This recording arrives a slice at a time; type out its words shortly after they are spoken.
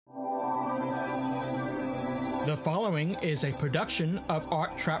The following is a production of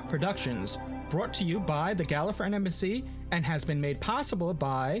Art Trap Productions, brought to you by the Gallifreyan Embassy and has been made possible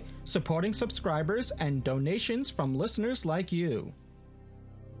by supporting subscribers and donations from listeners like you.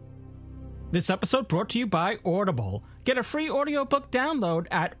 This episode brought to you by Audible. Get a free audiobook download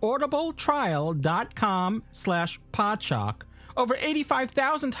at audibletrial.com/Podshock. Over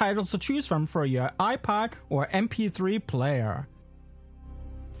 85,000 titles to choose from for your iPod or MP3 player.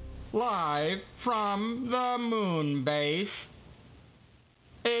 Live from the moon base,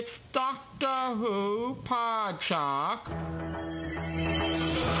 it's Doctor Who Podshock.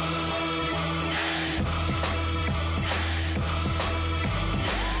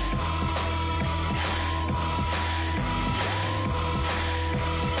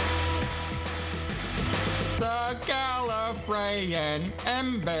 The Gallifreyan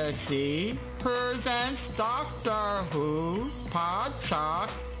Embassy presents Doctor Who Podshock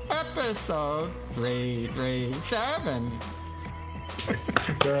Episode 337.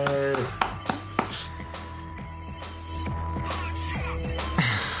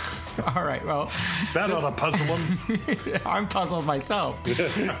 All right, well... That ought to puzzle him. I'm puzzled myself.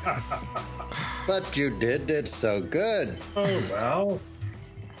 But you did it so good. Oh, well.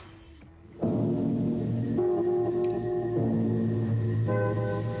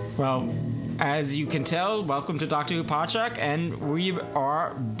 Well, as you can tell, welcome to Doctor Who Podshock, and we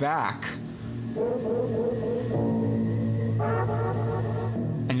are back.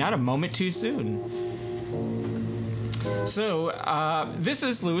 And not a moment too soon. So, this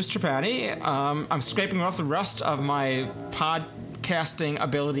is Louis Trapani. I'm scraping off the rust of my podcasting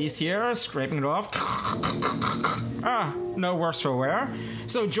abilities here, scraping it off. No worse for wear.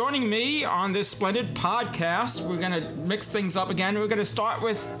 So, joining me on this splendid podcast, we're going to mix things up again. We're going to start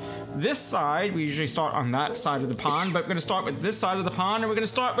with this side. We usually start on that side of the pond, but we're going to start with this side of the pond, and we're going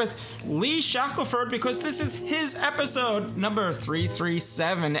to start with Lee Shackelford because this is his episode number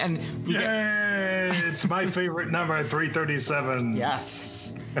 337. And Yay! It's my favorite number, 337.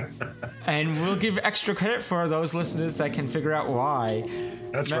 Yes. And we'll give extra credit for those listeners that can figure out why.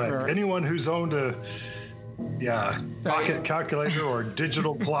 That's right. Anyone who's owned a pocket calculator or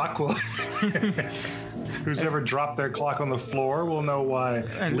digital clock will who's ever dropped their clock on the floor will know why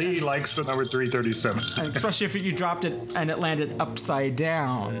Lee likes the number 337. And especially if you dropped it and it landed upside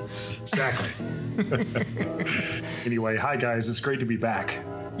down. Exactly. Anyway, hi guys, it's great to be back.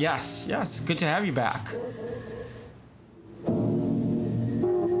 Yes, good to have you back.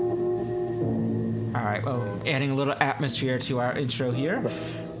 All right, well, adding a little atmosphere to our intro here.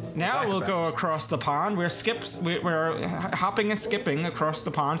 Now we'll go across the pond. We're hopping and skipping across the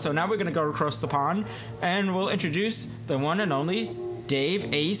pond. So now we're going to go across the pond, and we'll introduce the one and only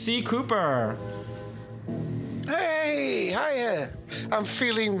Dave A.C. Cooper. Hey, hiya. I'm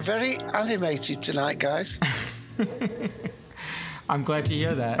feeling very animated tonight, guys. I'm glad to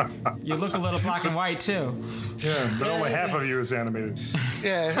hear that. You look a little black and white, too. Yeah, but only half of you is animated.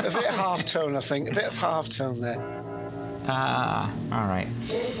 Yeah, a bit of half-tone, I think. A bit of half-tone there. All right.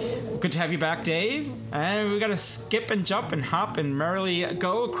 Good to have you back, Dave. And we're going to skip and jump and hop and merrily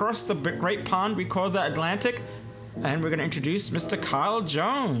go across the great pond we call the Atlantic. And we're going to introduce Mr. Kyle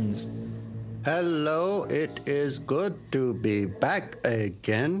Jones. Hello, it is good to be back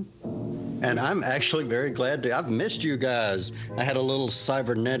again. And I'm actually very glad to. I've missed you guys. I had a little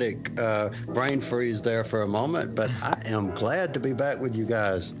cybernetic brain freeze there for a moment, but I am glad to be back with you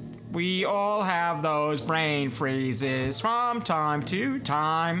guys. We all have those brain freezes from time to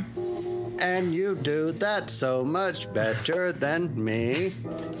time. And you do that so much better than me.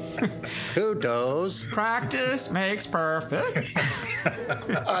 Kudos. Practice makes perfect.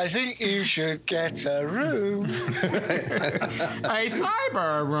 I think you should get a room. A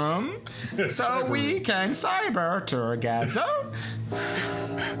cyber room, so we can cyber together.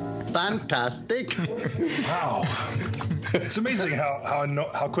 Fantastic. Wow. It's amazing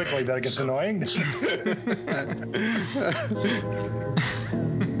how quickly that gets annoying.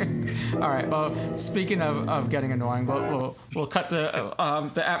 All right. Well, speaking of getting annoying, we'll cut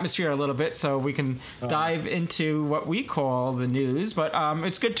the atmosphere a little bit so we can dive into what we call the news. But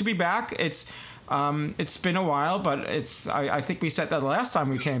it's good to be back. It's been a while, but I think we said that the last time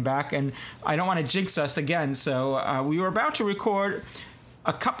we came back, and I don't want to jinx us again. So we were about to record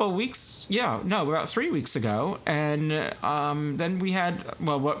a couple weeks, about 3 weeks ago, and then we had,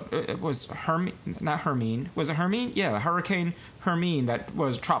 it was Hurricane Hermine that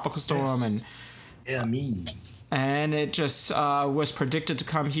was a tropical storm, yes. and it just was predicted to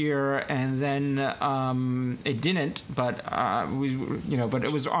come here, and then it didn't, but but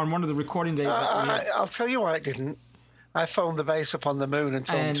it was on one of the recording days. I'll tell you why it didn't. I phoned the base up on the moon and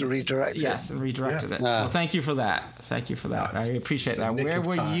told them to redirect it. Yes, and redirected it. Well, thank you for that. Thank you for that. I appreciate that. Where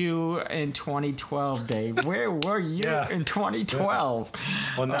were you in 2012, Dave? Where were you in 2012?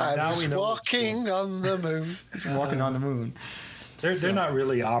 Well, now we know. Walking on the moon. He's walking on the moon. They're not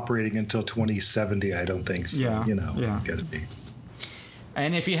really operating until 2070, I don't think. So, got to be.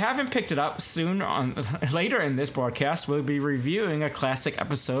 And if you haven't picked it up soon, later in this broadcast, we'll be reviewing a classic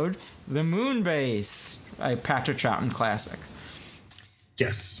episode, The Moon Base, a Patrick Troughton classic.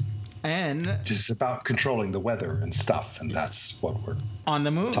 Yes. And just about controlling the weather and stuff, and that's what we're on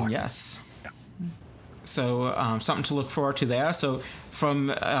the moon. talking. Yes. Yeah. So something to look forward to there. So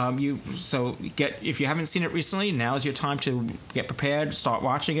if you haven't seen it recently, now's your time to get prepared, start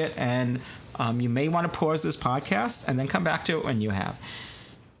watching it, and you may want to pause this podcast and then come back to it when you have.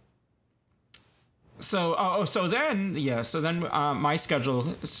 So then my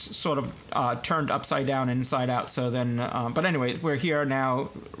schedule sort of turned upside down, inside out. So then, but anyway, we're here now.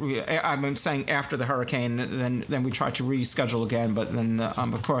 I'm saying after the hurricane, then we try to reschedule again. But then,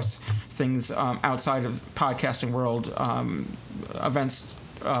 of course, things outside of podcasting world, events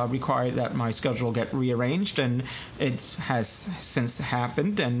require that my schedule get rearranged, and it has since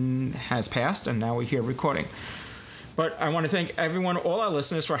happened and has passed, and now we're here recording. But I want to thank everyone, all our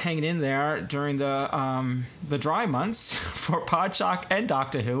listeners, for hanging in there during the dry months for Podshock and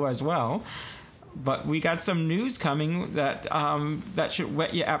Doctor Who as well. But we got some news coming that should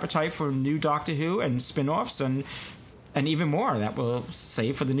whet your appetite for new Doctor Who and spin-offs and even more that we'll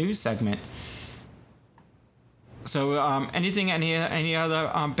save for the news segment. So any other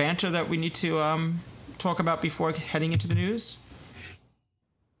banter that we need to talk about before heading into the news?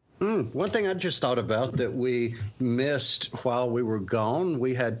 One thing I just thought about that we missed while we were gone,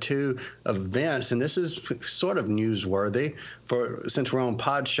 we had two events, and this is sort of newsworthy. Since we're on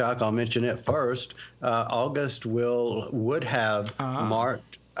Podshock, I'll mention it first. August would have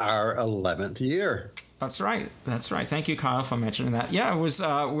marked our 11th year. That's right. Thank you, Kyle, for mentioning that. Yeah, it was.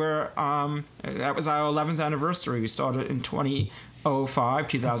 That was our 11th anniversary. We started in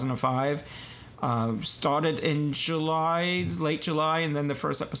 2005. Started in July, late July, and then the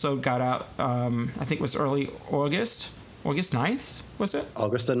first episode got out, I think it was early August 9th, was it?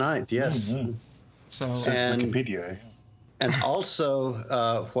 August the 9th, yes. Mm-hmm. So, and Wikipedia. And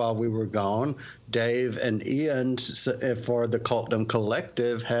also, while we were gone, Dave and Ian for the Cultdom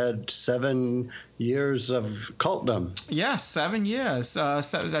Collective had 7 years of Cultdom. Yeah, 7 years. That's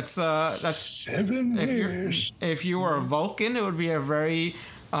 7 years. If you were a Vulcan, it would be a very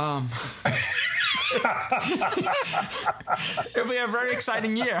it'll be a very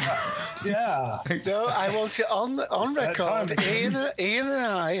exciting year. Yeah. So I want to on record. Ian and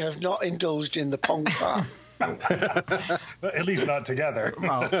I have not indulged in the pong part. At least not together.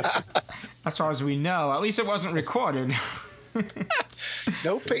 Well, as far as we know, at least it wasn't recorded.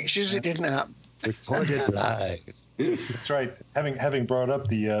 No pictures. It didn't happen. Recorded live. That's right. Having brought up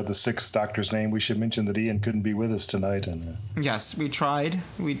the sixth Doctor's name, we should mention that Ian couldn't be with us tonight. And yes, we tried.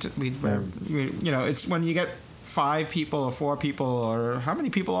 We it's when you get 5 people or 4 people, or how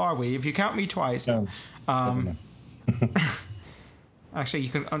many people are we? If you count me twice. Actually, you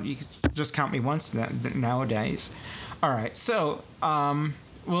can just count me once nowadays. All right, so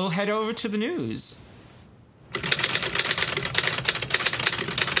we'll head over to the news.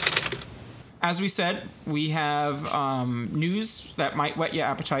 As we said, we have news that might whet your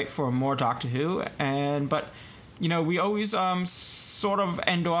appetite for more Doctor Who, but we always sort of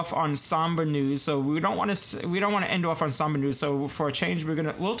end off on somber news, so we don't want to end off on somber news. So for a change,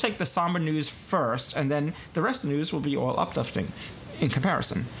 we'll take the somber news first, and then the rest of the news will be all uplifting in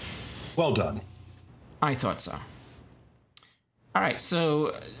comparison. Well done. I thought so. All right,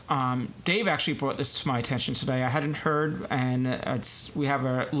 so Dave actually brought this to my attention today. I hadn't heard, and we have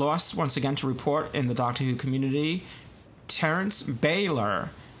a loss once again to report in the Doctor Who community. Terence Baylor,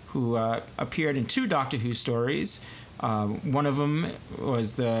 who appeared in 2 Doctor Who stories. One of them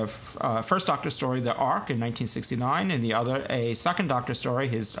was the first Doctor story, The Ark, in 1969, and the other a second Doctor story,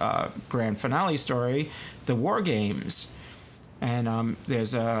 his grand finale story, The War Games. And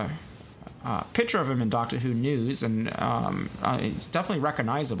there's a picture of him in Doctor Who News, and he's definitely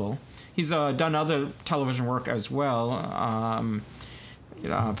recognizable. He's done other television work as well.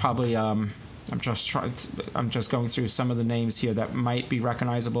 Probably. I'm just going through some of the names here that might be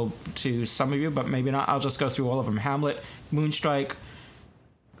recognizable to some of you, but maybe not. I'll just go through all of them: Hamlet, Moonstrike,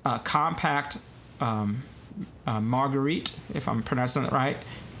 Compact, Marguerite, if I'm pronouncing it right.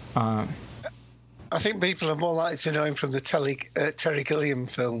 I think people are more likely to know him from the Terry Gilliam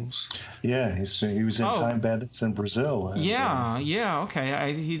films. Yeah, he was in Time Bandits in Brazil. Yeah,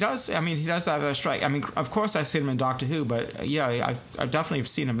 okay. He does. I mean, he does have a strike. I mean, of course, I've seen him in Doctor Who, but yeah, I definitely have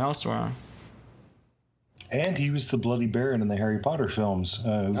seen him elsewhere. And he was the Bloody Baron in the Harry Potter films.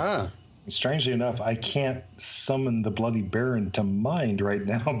 Strangely enough, I can't summon the Bloody Baron to mind right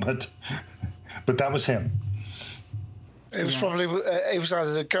now, but that was him. It was probably it was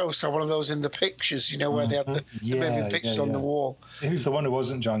either the ghost or one of those in the pictures, where they had the moving pictures on the wall. He was the one who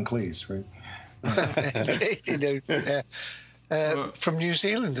wasn't John Cleese, right? From New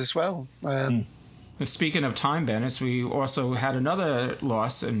Zealand as well. Speaking of Time Bandits, we also had another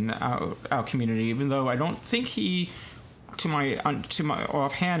loss in our community, even though I don't think he, to my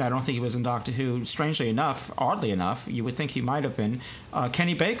offhand, I don't think he was in Doctor Who. Strangely enough, oddly enough, you would think he might have been.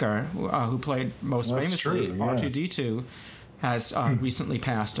 Kenny Baker, who played most famously R2-D2, has recently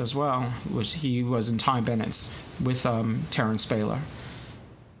passed as well. He was in Time Bandits with Terence Baylor.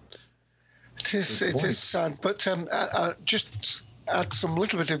 It is sad, but just add some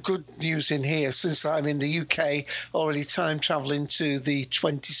little bit of good news in here. Since I'm in the UK, already time travelling to the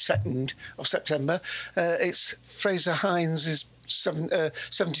 22nd of September. It's Fraser Hines'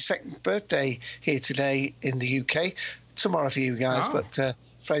 72nd birthday here today in the UK. Tomorrow for you guys, but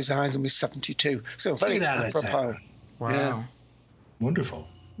Fraser Hines will be 72. So very apropos. Wow. Yeah. Wonderful.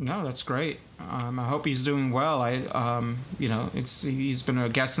 No, that's great. I hope he's doing well. He's been a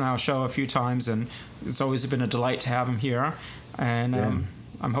guest on our show a few times, and it's always been a delight to have him here. And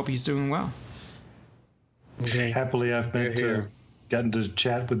I hope he's doing well. Okay. Happily, I've gotten to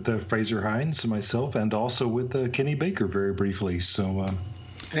chat with Fraser Hines myself, and also with Kenny Baker very briefly. So.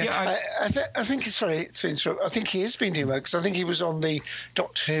 I think it's sorry to interrupt. I think he has been doing well because I think he was on the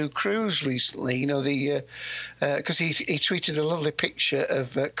Doctor Who cruise recently. Because he tweeted a lovely picture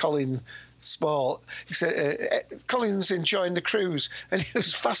of Colin Small. He said Colin's enjoying the cruise, and he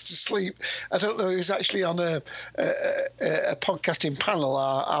was fast asleep. I don't know. He was actually on a podcasting panel.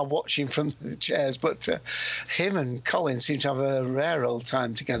 Are watching from the chairs, but him and Colin seem to have a rare old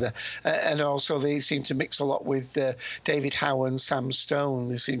time together, and also they seem to mix a lot with David Howe and Sam Stone.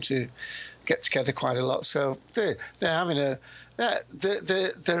 They seem to get together quite a lot. So they're having a.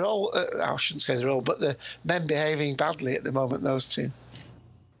 They're all. I shouldn't say they're all, but the men behaving badly at the moment. Those two.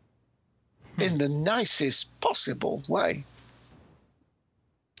 In the nicest possible way.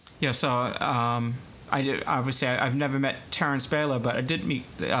 Yeah, so I've never met Terence Baylor, but I did meet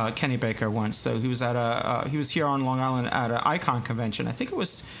Kenny Baker once. So he was at he was here on Long Island at an Icon convention. I think it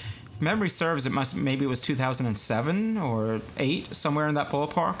was, if memory serves, maybe it was 2007 or 8, somewhere in that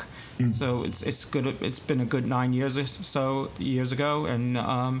ballpark. So it's good. It's been a good 9 years or so years ago,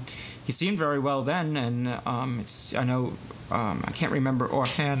 and he seemed very well then. And I know. I can't remember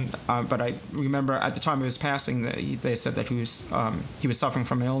offhand, but I remember at the time of his passing that they said that he was suffering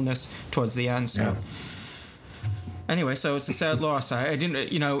from an illness towards the end. So anyway, so it's a sad loss. I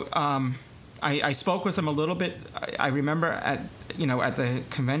didn't, I spoke with him a little bit. I remember at the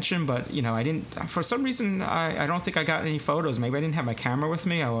convention, but I didn't. For some reason, I don't think I got any photos. Maybe I didn't have my camera with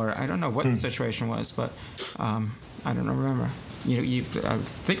me, or I don't know what the situation was, but I don't remember. I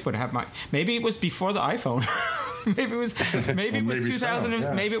think it would have maybe it was before the iPhone. maybe it was 2000.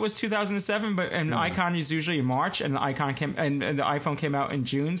 Maybe it was 2007. But Icon is usually in March, and the Icon and the iPhone came out in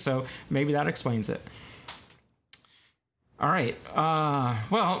June. So maybe that explains it. All right.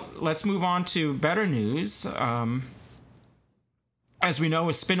 Well, let's move on to better news. As we know,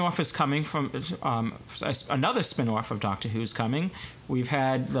 a spin-off is coming from another spin-off of Doctor Who's coming. We've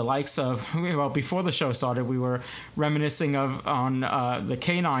had the likes of, before the show started, we were reminiscing on the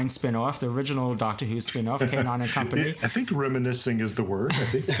K9 spin-off, the original Doctor Who spin-off, K9 and Company. I think reminiscing is the word. I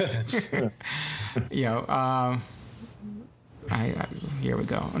think. Here we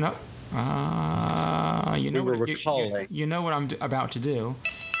go. No. You know what I'm about to do.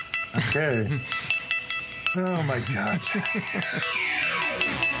 Okay. Oh my God.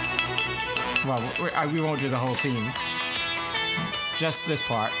 Well, we won't do the whole theme. Just this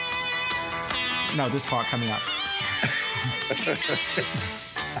part. No, this part coming up.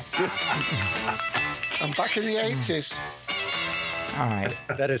 I'm back in the 80s. All right.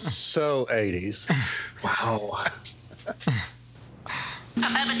 That is so 80s. Wow.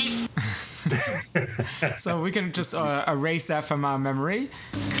 So we can just erase that from our memory.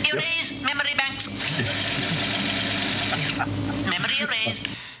 Erase memory banks. Memory erased.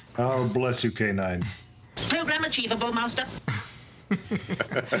 Oh, bless you, K9. Program achievable, Master.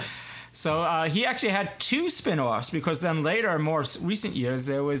 So he actually had 2 spin-offs, because then later, more recent years,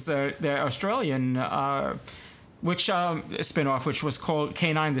 there was the Australian which spin-off, which was called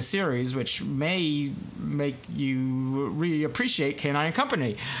K9 the Series, which may make you really appreciate K9 and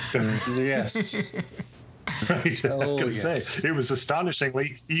Company. Yes. Right. I was going to say, it was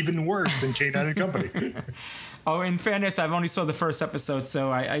astonishingly even worse than K9 and Company. Oh, in fairness, I've only saw the first episode,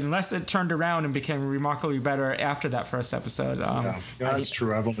 so unless it turned around and became remarkably better after that first episode. Yeah, that's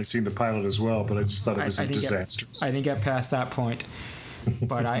true. I've only seen the pilot as well, but I just thought it was a disaster. I didn't get past that point.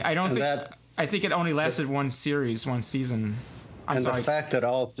 But I don't think... I think it only lasted one season. I'm sorry. The fact that I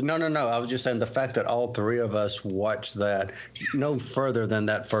was just saying the fact that all three of us watched that no further than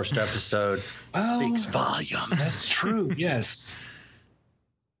that first episode speaks volumes. That's true. Yes.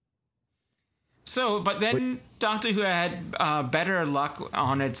 So, but then Doctor Who had better luck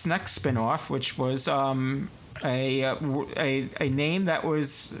on its next spin-off, which was a name that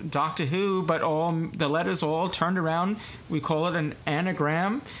was Doctor Who, but all the letters all turned around. We call it an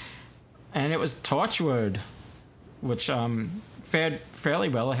anagram, and it was Torchwood, which fared fairly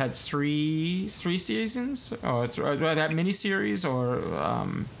well. It had three seasons, or that miniseries, or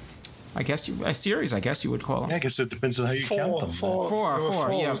I guess a series. I guess you would call them. Yeah, I guess it depends on how you count them. Four.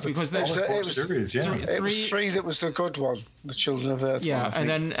 Yeah, because it was series. Yeah, it was three that was the good one, the Children of Earth. Yeah,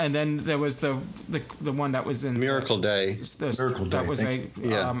 one, and then there was the one that was in Miracle Day. Miracle Day. That was a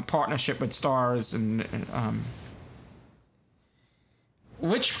partnership with Stars and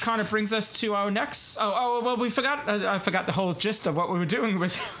which kind of brings us to our next. Well, we forgot. I forgot the whole gist of what we were doing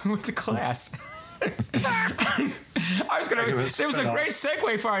with the class. I was gonna. There was a great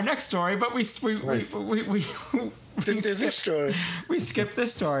segue for our next story, but we didn't do this story. We skipped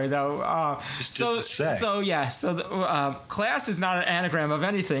this story though. So the class is not an anagram of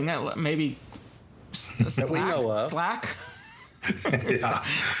anything. Maybe that we know of. Slack. Yeah.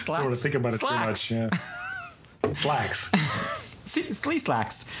 Slacks. I don't want to think about it Slacks. too much. Yeah. Slacks. Slee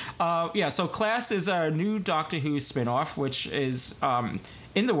Slacks. So Class is a new Doctor Who spin-off, which is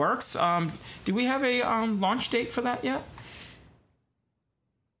in the works. Do we have a launch date for that yet?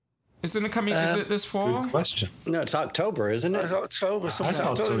 Isn't it coming? Is it this fall? Good question. No, it's October, isn't it? It's October. I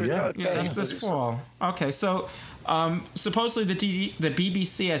thought so, yeah. Yeah, it's this fall. Okay, so supposedly the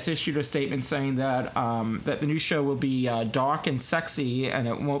BBC has issued a statement saying that that the new show will be dark and sexy, and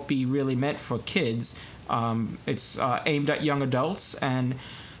it won't be really meant for kids. It's aimed at young adults, and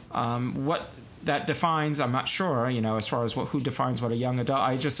what that defines, I'm not sure. As far as who defines what a young adult.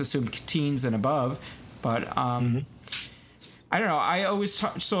 I just assume teens and above, but. I don't know. I always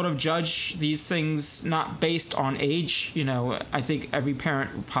sort of judge these things not based on age. I think every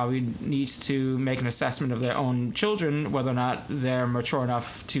parent probably needs to make an assessment of their own children, whether or not they're mature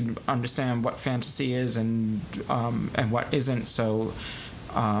enough to understand what fantasy is and what isn't. So,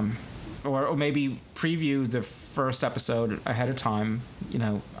 or maybe preview the first episode ahead of time.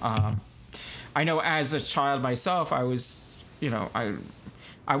 I know as a child myself, I was,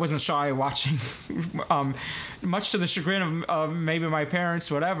 I wasn't shy watching, much to the chagrin of maybe my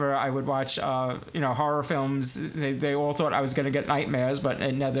parents, whatever. I would watch, horror films. They all thought I was going to get nightmares, but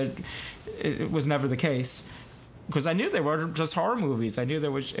it was never the case. Because I knew they were just horror movies. I knew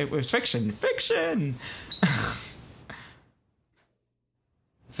it was fiction. Fiction!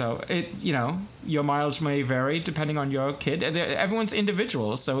 So, your mileage may vary depending on your kid. Everyone's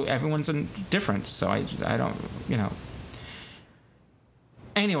individual, so everyone's different. So I don't,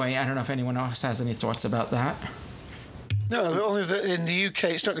 Anyway, I don't know if anyone else has any thoughts about that. No, only that in the UK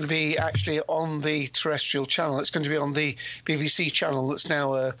it's not going to be actually on the terrestrial channel. It's going to be on the BBC channel that's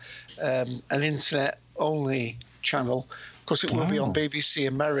now an internet-only channel. Of course, it will be on BBC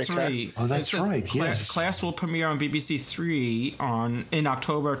America. 3. Oh, that's right, yes. Class will premiere on BBC 3 in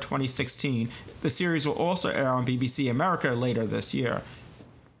October 2016. The series will also air on BBC America later this year.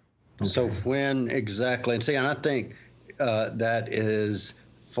 So when exactly? And I think that is...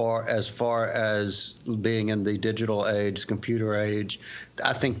 as far as being in the digital age, computer age,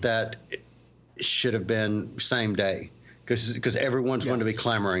 I think that should have been same day because everyone's going to be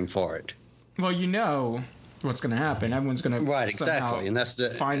clamoring for it. Well, what's going to happen. Everyone's going to exactly, and that's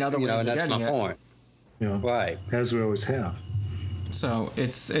find other ways of getting it. That's my point. Yeah. Right, as we always have. So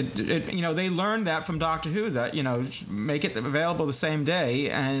they learned that from Doctor Who that make it available the same day,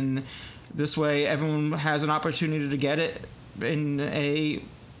 and this way everyone has an opportunity to get it in a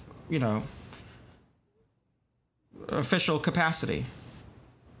official capacity.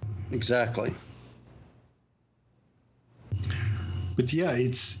 Exactly. But yeah,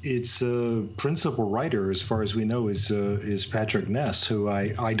 its principal writer, as far as we know, is Patrick Ness, who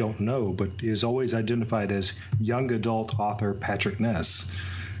I don't know, but is always identified as young adult author Patrick Ness.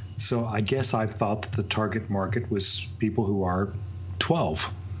 So I guess I've thought that the target market was people who are 12.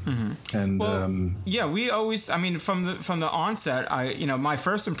 And we always, I mean, from the onset, my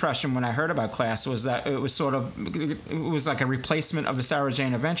first impression when I heard about Class was that it was like a replacement of the Sarah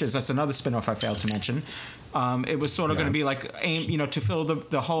Jane Adventures. That's another spinoff I failed to mention. It was sort of going to be like to fill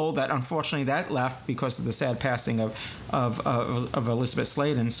the hole that unfortunately that left because of the sad passing of Elizabeth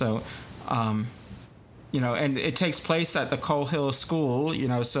Sladen. So, and it takes place at the Coal Hill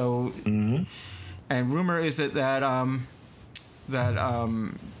School. So, and rumor is it that we'll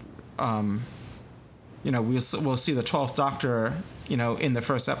see the 12th Doctor, in the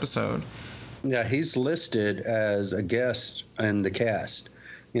first episode. Yeah, he's listed as a guest in the cast.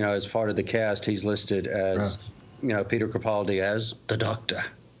 As part of the cast, he's listed as, Peter Capaldi as the Doctor.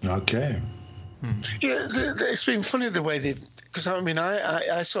 Okay. Yeah, it's been funny the way they've... Because,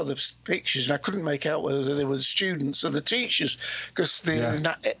 I saw the pictures and I couldn't make out whether they were the students or the teachers because they're in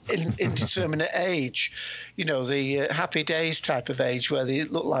that indeterminate age. The Happy Days type of age where they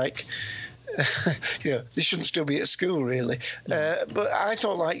look like... they shouldn't still be at school, really. But I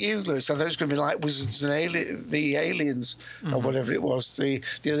thought, like you, Lewis, I thought it was going to be like Wizards and Aliens or whatever it was, the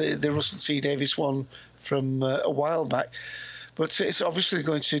Russell T Davies one from a while back. But it's obviously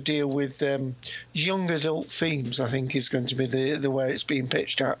going to deal with young adult themes, I think, is going to be the way it's being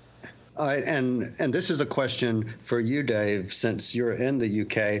pitched at. All right, and this is a question for you, Dave, since you're in the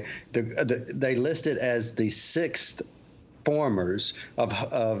UK. They list it as the 6th formers of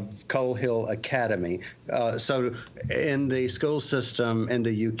Coal Hill Academy. So in the school system in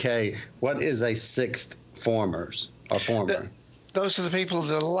the UK, what is a 6th formers or former? Those are the people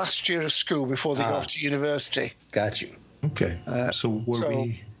that are the last year of school before they go off to university. Got you. Okay. So we call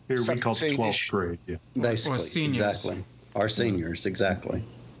it 12th grade. Yeah. Basically, or seniors. Exactly. Our seniors, exactly.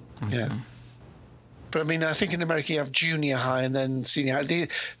 Yeah. But I think in America you have junior high and then senior high.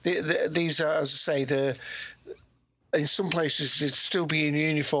 These are, as I say, in some places they'd still be in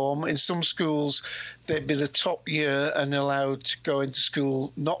uniform. In some schools they'd be the top year and allowed to go into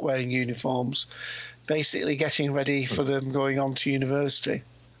school not wearing uniforms, basically getting ready for them going on to university.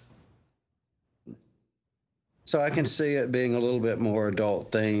 So I can see it being a little bit more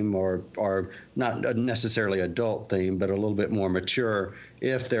adult theme or not necessarily adult theme, but a little bit more mature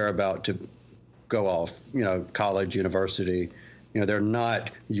if they're about to go off, college, university. They're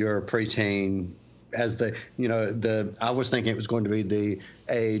not your preteen as I was thinking it was going to be the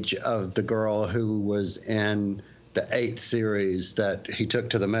age of the girl who was in the 8th series that he took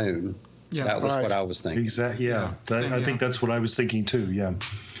to the moon. Yeah, that was what I was thinking. Exactly. Yeah. I think that's what I was thinking too. Yeah.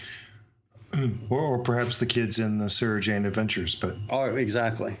 Or perhaps the kids in the Sarah Jane Adventures, but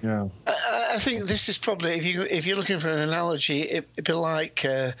exactly. Yeah, I think this is probably if you're looking for an analogy, it'd be like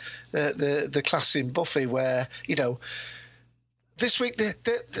the class in Buffy, where this week their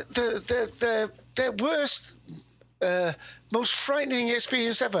worst, most frightening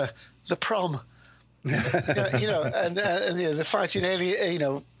experience ever, the prom. And they're fighting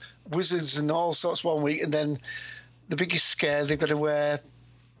alien, wizards and all sorts one week, and then the biggest scare they've got to wear.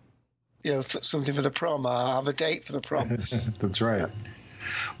 Something for the prom. I have a date for the prom. That's right.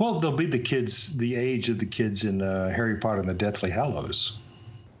 Well, they'll be the age of the kids in Harry Potter and the Deathly Hallows.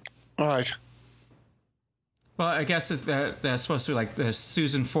 Right. Well, I guess they're supposed to be like the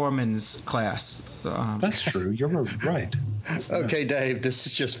Susan Foreman's class. That's true. You're right. Okay, Dave, this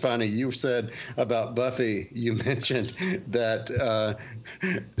is just funny. You said about Buffy, you mentioned that,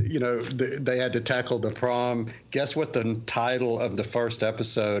 they had to tackle the prom. Guess what the title of the first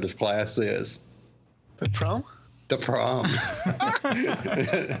episode of Class is? The prom? The prom.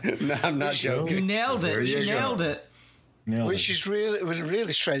 No, I'm not joking. You nailed it. You nailed it. Which is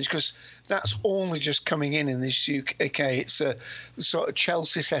really strange because that's only just coming in this UK. It's a sort of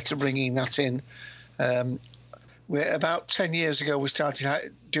Chelsea setter bringing that in. Where about 10 years ago we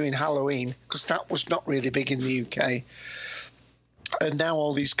started doing Halloween because that was not really big in the UK. And now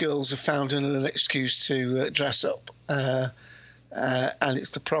all these girls have found another excuse to dress up. And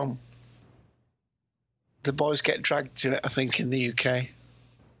it's the prom. The boys get dragged to it, I think, in the UK.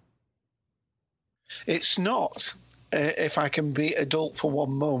 It's not... if I can be adult for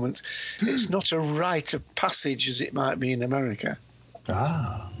one moment, it's not a rite of passage as it might be in America.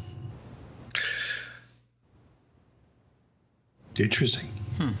 Ah. Interesting.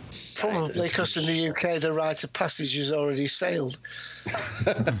 Probably because in the UK the rite of passage has already sailed.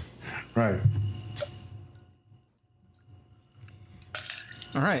 Right.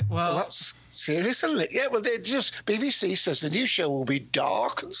 All right. Well, that's serious, isn't it? Yeah, well, BBC says the new show will be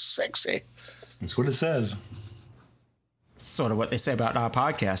dark and sexy. That's what it says. Sort of what they say about our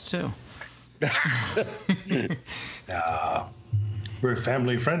podcast too. We're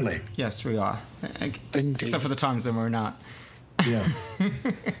family friendly. Yes, we are. Indeed. Except for the times when we're not. Yeah,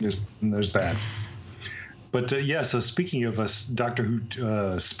 there's that. But so speaking of Doctor Who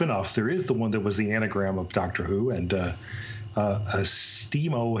spinoffs, there is the one that was the anagram of Doctor Who, and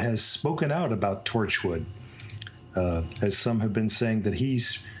Steamo has spoken out about Torchwood, as some have been saying that he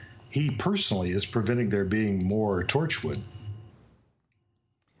personally is preventing there being more Torchwood.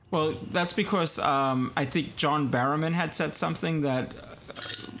 Well, that's because I think John Barrowman had said something that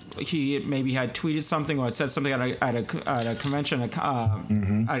he maybe had tweeted something or had said something at a convention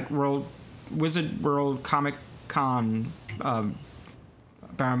at Wizard World Comic Con.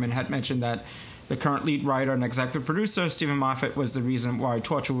 Barrowman had mentioned that the current lead writer and executive producer, Stephen Moffat, was the reason why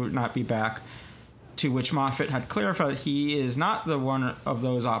Torchwood would not be back, to which Moffat had clarified he is not the one of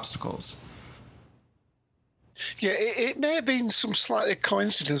those obstacles. Yeah, it may have been some slightly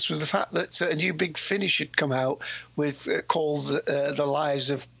coincidence with the fact that a new Big Finish had come out with called The Lives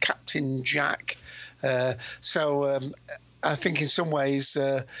of Captain Jack. So I think in some ways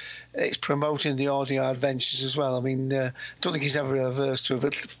it's promoting the audio adventures as well. I mean, I don't think he's ever averse to a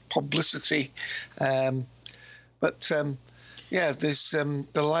bit of publicity. But there's The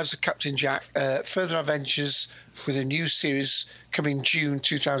Lives of Captain Jack, further adventures with a new series coming June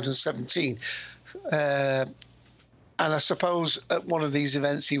 2017. And I suppose at one of these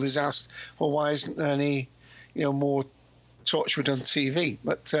events he was asked, well, why isn't there any, more Torchwood on TV?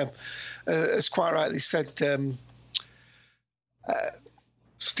 But as quite rightly said,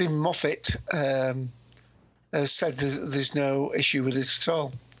 Stephen Moffat has said there's no issue with it at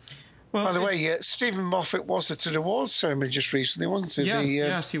all. Well, by the way, Stephen Moffat was at an awards ceremony just recently, wasn't he?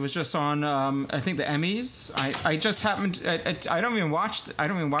 Yes, he was just on. I think the Emmys. I just happened. I don't even watch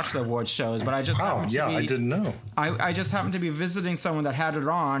the awards shows, but I just happened to be. I didn't know. I just happened to be visiting someone that had it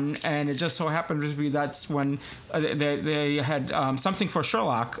on, and it just so happened to be that's when they had something for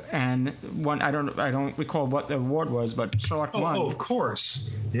Sherlock, and one I don't recall what the award was, but Sherlock won. Oh, of course,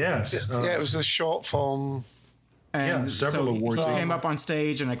 yes. It was a short form. And several awards. He came up on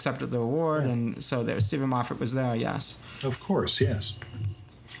stage and accepted the award, and so Stephen Moffat was there. Yes, of course, yes.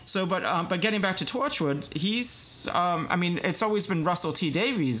 So, but getting back to Torchwood, he's. I mean, it's always been Russell T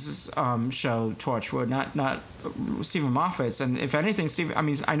Davies' show, Torchwood, not Stephen Moffat's. And if anything,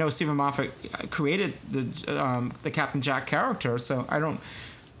 I know Stephen Moffat created the Captain Jack character, so I don't.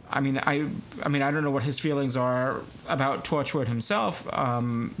 I don't know what his feelings are about Torchwood himself. But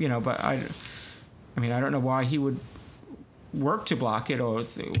I don't know why he would work to block it, or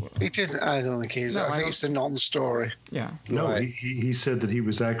he didn't. I don't think he's. No, I think it's a non-story. Yeah. No, right. he said that he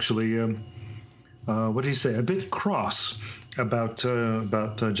was actually, what did he say? A bit cross about John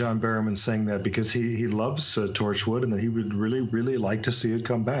Barrowman saying that, because he loves Torchwood and that he would really, really like to see it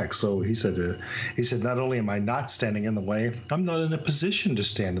come back. So he said not only am I not standing in the way, I'm not in a position to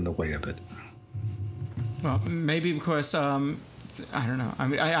stand in the way of it. Well, maybe because. I don't know. I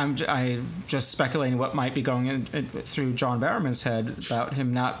mean, I'm just speculating what might be going in through John Barrowman's head about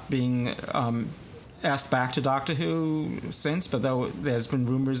him not being asked back to Doctor Who since, but though there's been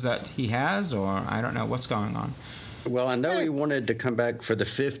rumors that he has, or I don't know what's going on. Well, I know he wanted to come back for the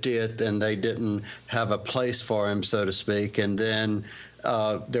 50th, and they didn't have a place for him, so to speak. And then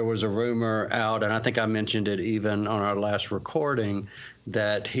there was a rumor out, and I think I mentioned it even on our last recording,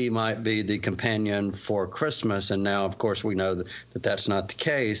 that he might be the companion for Christmas. And now, of course, we know that that's not the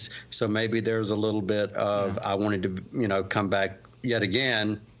case. So maybe there's a little bit of, I wanted to, come back yet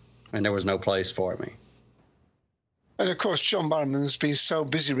again, and there was no place for me. And of course, John Barrowman's been so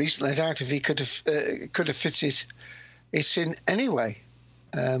busy recently, I doubt if he could have fitted it in anyway.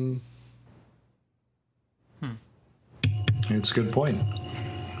 It's a good point.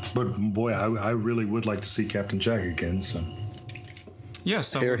 But boy, I really would like to see Captain Jack again. So. Yeah,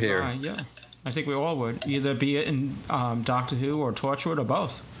 so here. Yeah, I think we all would, either be it in Doctor Who or Torchwood or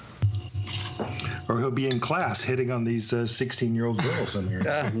both. Or he'll be in class hitting on these 16-year-old girls in there.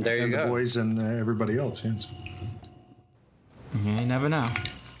 There you and go. The boys and everybody else. Yes. You never know.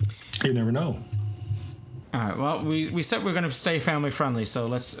 You never know. All right. Well, we said we're going to stay family friendly, so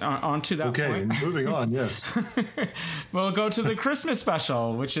let's on to that point. Okay, moving on. Yes. We'll go to the Christmas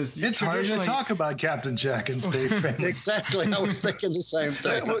special, which is it's hard to talk about Captain Jack and stay family. Exactly. I was thinking the same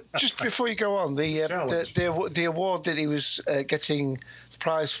thing. Well, just before you go on, the award that he was getting the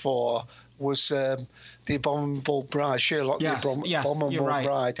prize for was the Abominable Bride, Sherlock. Yes, Abominable you're right.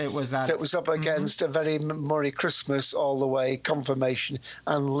 Bride. It was that. That was up against A Very Merry Christmas, All the Way, Confirmation,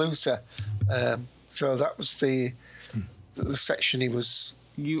 and Luther. So that was the section he was.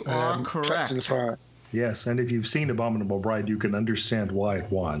 You are correct. Yes, and if you've seen Abominable Bride, you can understand why it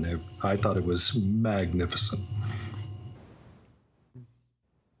won. I thought it was magnificent.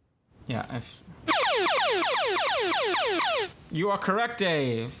 Yeah. You are correct,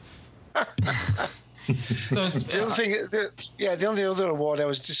 Dave. So the only other award I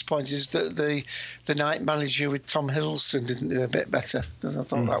was disappointed is that the night manager with Tom Hiddleston didn't do a bit better, because I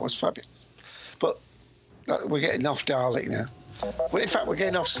thought that was fabulous. But we're getting off Dalek now. Well, in fact, we're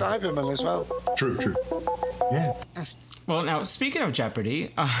getting off Cyberman as well. True. Yeah. Well, now, speaking of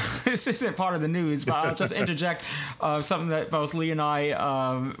Jeopardy, this isn't part of the news, but I'll just interject something that both Lee and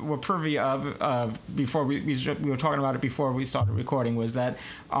I were privy of before we were talking about it before we started recording, was that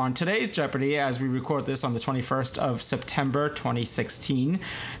on today's Jeopardy, as we record this on the 21st of September 2016,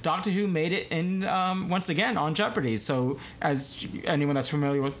 Doctor Who made it in once again on Jeopardy. So as anyone that's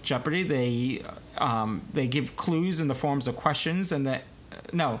familiar with Jeopardy, they give clues in the forms of questions and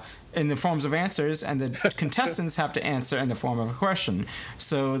in the forms of answers, and the contestants have to answer in the form of a question.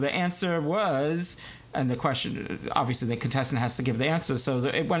 So the answer was, and the question, obviously the contestant has to give the answer. So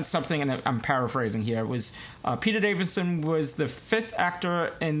it went something, and I'm paraphrasing here, it was Peter Davison was the 5th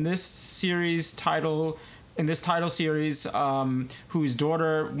actor in this title series, whose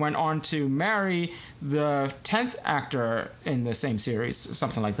daughter went on to marry the 10th actor in the same series,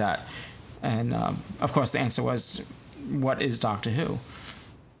 something like that. And of course the answer was, what is Doctor Who?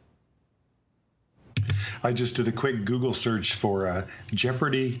 I just did a quick Google search for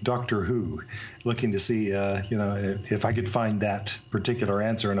Jeopardy Doctor Who, looking to see, if I could find that particular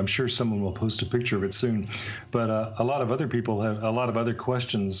answer, and I'm sure someone will post a picture of it soon. But a lot of other people have a lot of other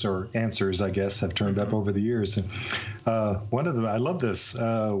questions or answers, I guess, have turned up over the years. And one of them, I love this.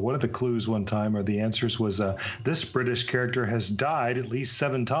 One of the clues one time, or the answers, was this British character has died at least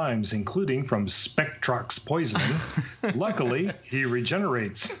 7 times, including from Spectrox poisoning. Luckily, he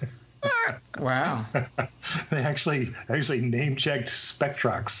regenerates. Wow. They actually name checked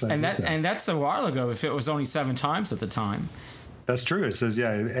Spectrox. And that's a while ago, if it was only 7 times at the time. That's true. It says,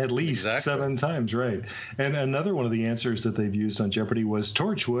 at least 7 times, right. And another one of the answers that they've used on Jeopardy was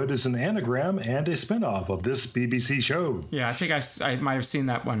Torchwood is an anagram and a spinoff of this BBC show. Yeah, I think I might have seen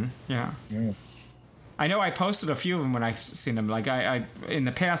that one. Yeah. I know I posted a few of them when I've seen them. Like I in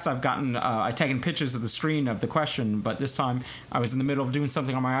the past, I've taken pictures of the screen of the question, but this time I was in the middle of doing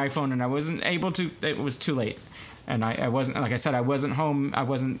something on my iPhone and I wasn't able to. It was too late, and I wasn't, like I said, I wasn't home. I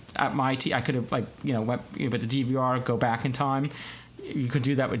wasn't at my I could have went with the DVR, go back in time. You could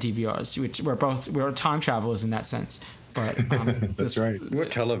do that with DVRs, which we're time travelers in that sense. But that's right. We're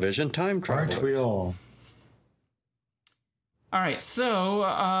television time travelers. Aren't we all? All right, so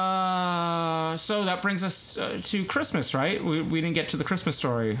that brings us to Christmas, right? We didn't get to the Christmas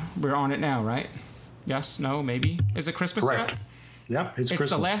story. We're on it now, right? Yes, no, maybe. Is it Christmas Correct. yet? Yep, it's Christmas.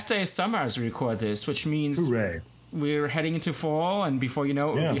 It's the last day of summer as we record this, which means Hooray. We're heading into fall, and before you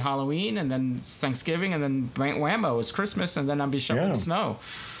know it, it'll be Halloween, and then it's Thanksgiving, and then whammo, it's Christmas, and then I'll be shoveling snow.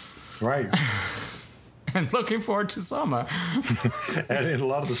 Right. And looking forward to summer. And in a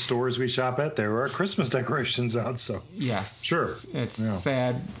lot of the stores we shop at, there are Christmas decorations out. So yes, sure, it's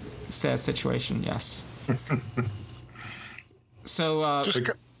sad situation. Yes. So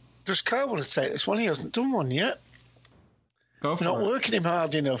does Kyle want to take this one? He hasn't done one yet. Go for it. Not working him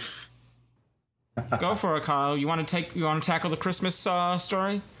hard enough. Go for it, Kyle. You want to tackle the Christmas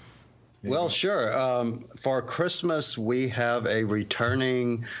story? Well, sure. For Christmas, we have a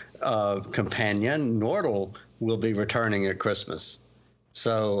returning companion. Nordal will be returning at Christmas.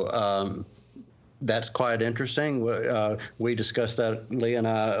 So that's quite interesting. We discussed that, Lee and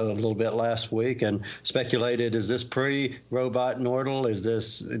I, a little bit last week, and speculated, is this pre-robot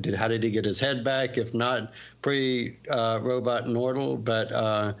Nordal? How did he get his head back? If not pre-robot Nordal,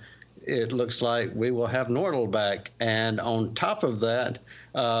 but it looks like we will have Nordal back. And on top of that,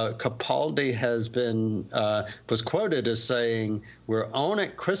 Capaldi was quoted as saying, "We're on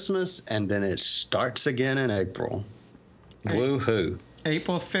at Christmas, and then it starts again in April." Woohoo!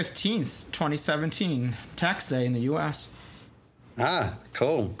 April 15th, 2017, tax day in the U.S. Ah,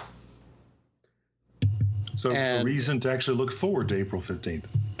 cool. So a reason to actually look forward to April 15th.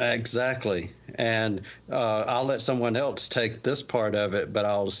 Exactly. And I'll let someone else take this part of it, but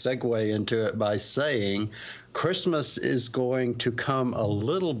I'll segue into it by saying Christmas is going to come a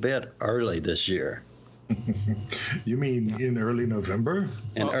little bit early this year. You mean in early November?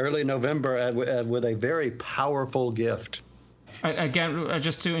 Early November with a very powerful gift. Again,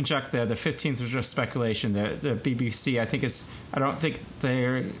 just to inject there, the 15th was just speculation. The BBC, I don't think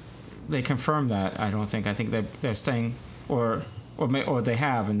they confirmed that. I don't think. I think they're staying, or they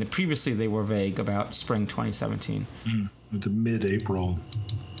have, and previously they were vague about spring 2017. To mid-April.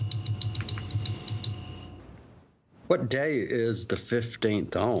 What day is the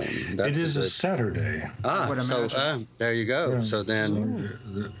 15th on? It is a Saturday. So there you go. Yeah. So then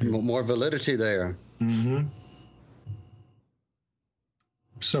more validity there. Mm-hmm.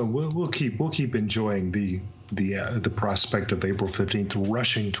 So we'll keep enjoying the prospect of April 15th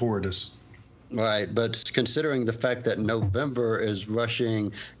rushing toward us. Right, but considering the fact that November is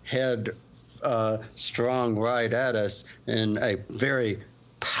rushing head strong right at us in a very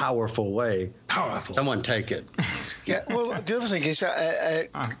powerful way. Powerful. Someone take it. Yeah, well, the other thing is,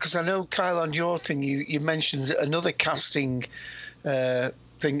 because I know, Kyle, on your thing, you mentioned another casting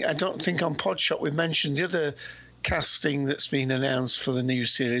thing. I don't think on Podshock we mentioned the other casting that's been announced for the new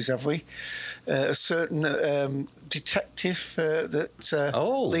series, have we? A certain detective that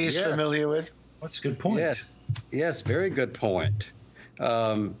Lee is familiar with. That's a good point. Yes, very good point.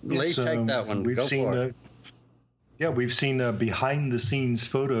 Lee, take that one. Go for it. We've seen behind-the-scenes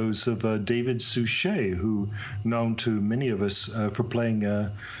photos of David Suchet, who known to many of us for playing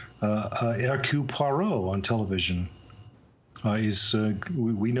Hercule Poirot on television.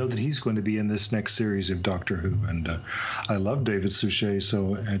 We know that he's going to be in this next series of Doctor Who, and I love David Suchet,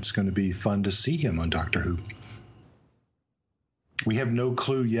 so it's going to be fun to see him on Doctor Who. We have no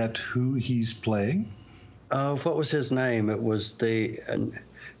clue yet who he's playing. What was his name? It was they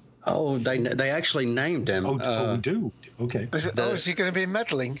actually named him. We do. Okay. Is he going to be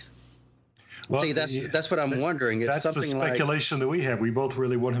meddling? Well, see, that's what I'm wondering. It's that's something the speculation that we have. We both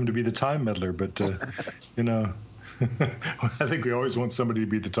really want him to be the time meddler, but I think we always want somebody to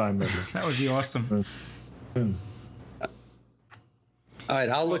be the time meddler. That would be awesome. All right,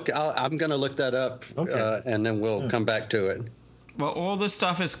 I'm going to look that up, and then we'll come back to it. Well, all this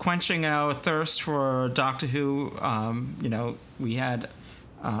stuff is quenching our thirst for Doctor Who. We had,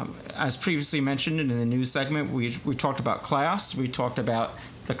 as previously mentioned in the news segment, we talked about Class. We talked about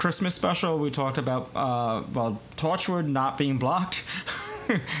the Christmas special. We talked about Torchwood not being blocked.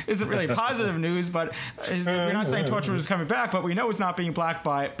 Isn't really positive news, but we're not saying Torchwood is coming back, but we know it's not being blocked,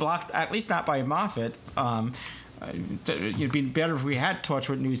 at least not by Moffat. It'd be better if we had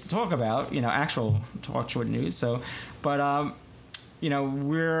Torchwood news to talk about, actual Torchwood news. So, but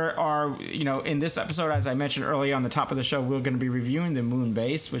in this episode, as I mentioned earlier on the top of the show, we're going to be reviewing the Moon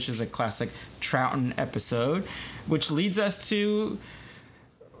Base, which is a classic Troughton episode, which leads us to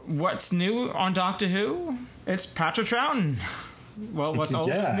what's new on Doctor Who. It's Patrick Troughton. Well, what's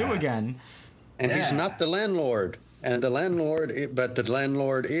old is new again. And he's not the landlord. And the landlord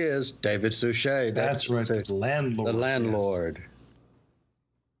is David Suchet. That's right, the landlord. The landlord. Yes.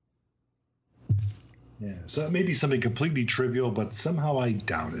 Yeah, so it may be something completely trivial, but somehow I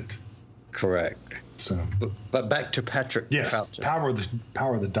doubt it. Correct. So, but back to Patrick. Yes, Troughton.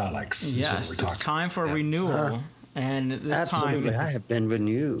 power of the Daleks. Yes, it's time for renewal, and this absolutely, time I have been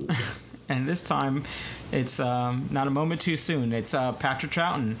renewed. And this time, it's not a moment too soon. It's Patrick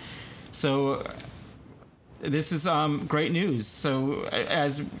Troughton. So this is great news. So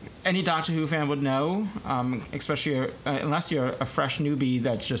as any Doctor Who fan would know, especially unless you're a fresh newbie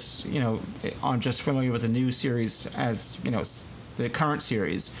that's just just familiar with the new series as the current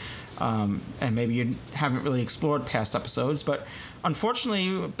series, and maybe you haven't really explored past episodes. But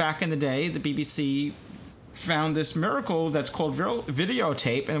unfortunately, back in the day, the BBC found this miracle that's called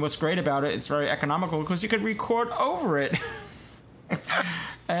videotape, and what's great about it, it's very economical because you could record over it.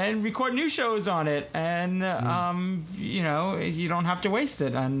 And record new shows on it, and you don't have to waste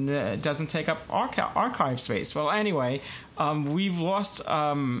it, and it doesn't take up archive space. Well, anyway, we've lost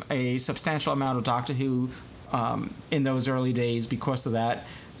a substantial amount of Doctor Who in those early days because of that.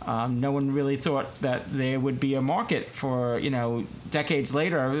 No one really thought that there would be a market for, decades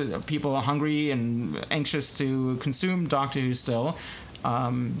later. People are hungry and anxious to consume Doctor Who still.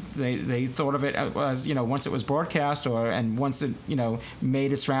 They thought of it as, once it was broadcast and once it,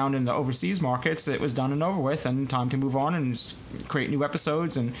 made its round in the overseas markets, it was done and over with and time to move on and create new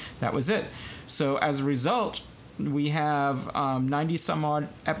episodes, and that was it. So as a result, we have 90 some odd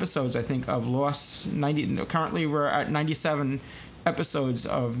episodes, I think, of lost. Currently we're at 97 episodes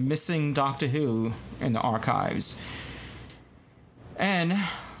of missing Doctor Who in the archives. And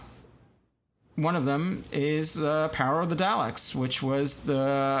one of them is the Power of the Daleks, which was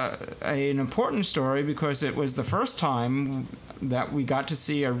an important story because it was the first time that we got to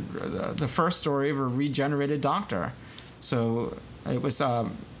see the first story of a regenerated Doctor. So it was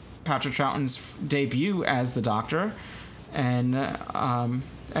Patrick Troughton's debut as the Doctor, and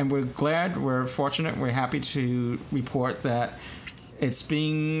we're fortunate, we're happy to report that it's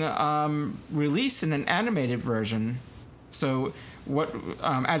being released in an animated version. So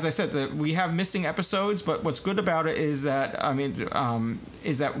as I said, that we have missing episodes, but what's good about it is that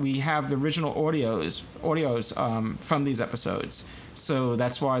is that we have the original audios from these episodes. So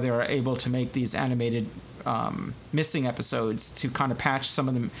that's why they're able to make these animated missing episodes to kind of patch some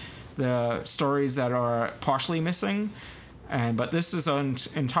of the stories that are partially missing. but this is an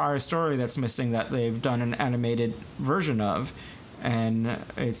entire story that's missing that they've done an animated version of, and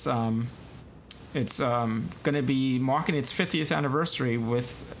it's going to be marking its 50th anniversary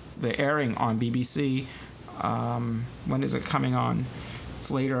with the airing on BBC. When is it coming on? It's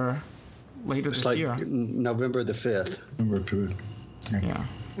later this year. November the 5th. November 5th. Yeah.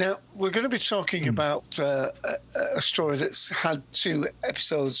 Now, we're going to be talking about a story that's had 2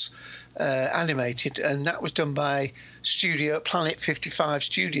 episodes animated, and that was done by Planet 55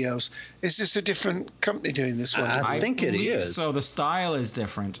 Studios. Is this a different company doing this one? I think it is. So the style is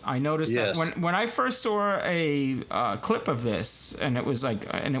different. I noticed that when I first saw a clip of this, and it was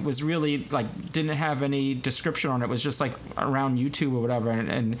really like didn't have any description on it. It was just like around YouTube or whatever,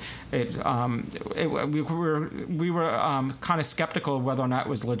 and we were kind of skeptical of whether or not it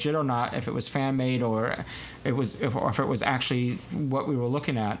was legit or not, if it was fan made or if it was actually what we were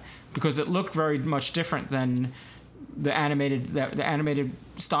looking at, because it looked very much different than the animated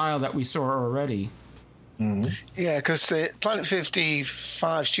style that we saw already. Mm-hmm. Yeah, because the Planet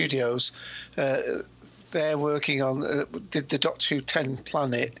 55 Studios, they're working on did the Doctor Who 10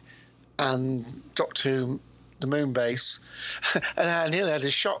 Planet and Doctor Who the Moon Base, and I nearly had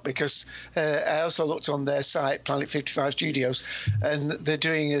a shock because I also looked on their site, Planet 55 Studios, and they're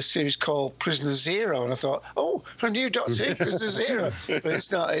doing a series called Prisoner Zero, and I thought, oh, from New Doctor Who, Prisoner Zero. But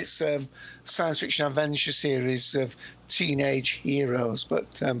it's not. It's science fiction adventure series of teenage heroes.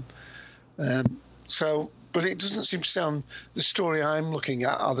 But but it doesn't seem to say on the story I'm looking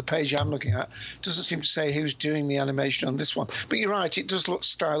at, or the page I'm looking at, doesn't seem to say who's doing the animation on this one. But you're right, it does look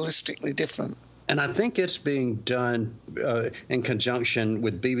stylistically different. And I think it's being done in conjunction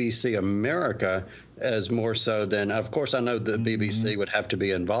with BBC America as more so than, of course, I know the BBC would have to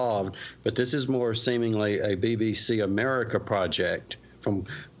be involved, but this is more seemingly a BBC America project from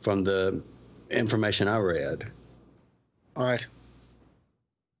the information I read. Right.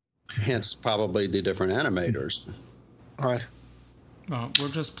 Hence, probably the different animators. Right. Well, we're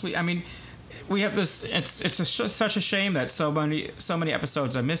just I mean, we have this. It's such a shame that so many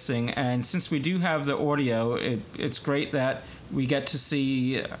episodes are missing, and since we do have the audio, it's great that we get to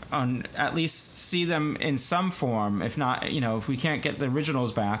see at least see them in some form. If not, if we can't get the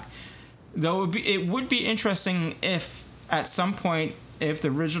originals back, though, it would be interesting if at some point, if the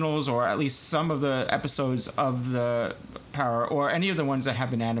originals or at least some of the episodes of the Power or any of the ones that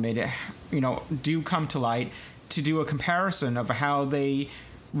have been animated, do come to light, to do a comparison of how they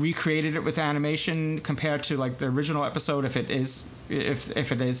recreated it with animation compared to like the original episode, if it is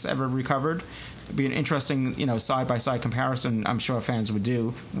ever recovered. It'd be an interesting side by side comparison. I'm sure fans would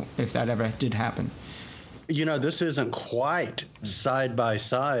do if that ever did happen. This isn't quite side by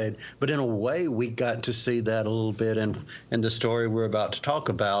side, but in a way we got to see that a little bit in the story we're about to talk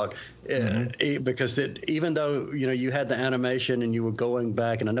about, because even though you had the animation and you were going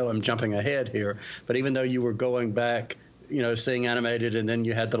back, and I know I'm jumping ahead here, but even though you were going back, seeing animated, and then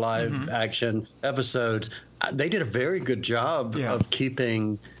you had the live action episodes, they did a very good job of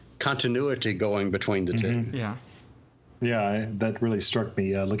keeping continuity going between the two. Yeah. Yeah, that really struck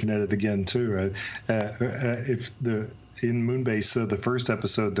me looking at it again too. In Moonbase, the first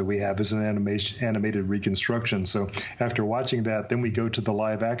episode that we have is an animated reconstruction. So after watching that, then we go to the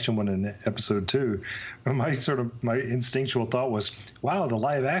live action one in episode 2. My instinctual thought was, wow, the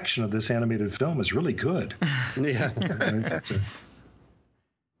live action of this animated film is really good. Yeah.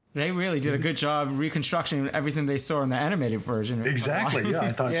 They really did a good job reconstructing everything they saw in the animated version. Exactly. Yeah,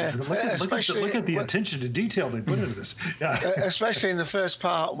 I thought. Look at the attention to detail they put into this. Yeah. Especially in the first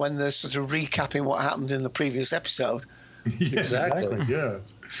part when they're sort of recapping what happened in the previous episode. Yeah, exactly. Yeah.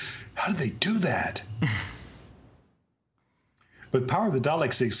 How did they do that? But Power of the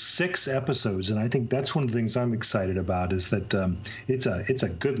Daleks is 6 episodes, and I think that's one of the things I'm excited about, is that it's a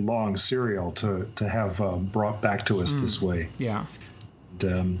good long serial to have brought back to us this way. Yeah.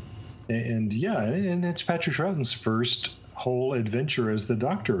 And it's Patrick Troughton's first whole adventure as the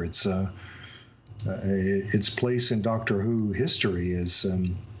Doctor. It's its place in Doctor Who history is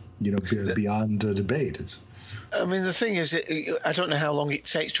beyond debate. I mean, the thing is, I don't know how long it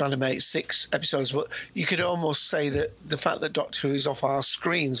takes to animate 6 episodes, but you could almost say that the fact that Doctor Who is off our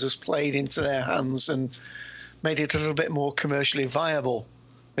screens has played into their hands and made it a little bit more commercially viable.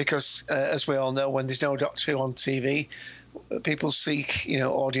 Because, as we all know, when there's no Doctor Who on TV, people seek,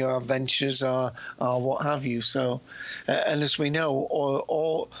 audio adventures or what have you. So, and as we know,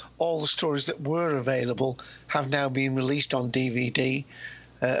 all the stories that were available have now been released on DVD,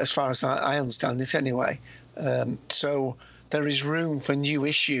 as far as I understand it anyway. So there is room for new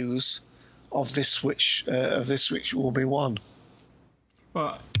issues of this, which will be one.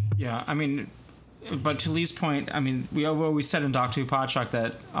 Well, yeah, I mean, but to Lee's point, I mean, we always said in Doctor Who Podshock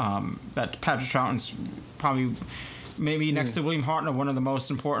that that Patrick Troughton's probably maybe next to William Hartnell one of the most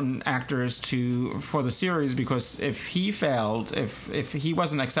important actors for the series, because if he failed, if he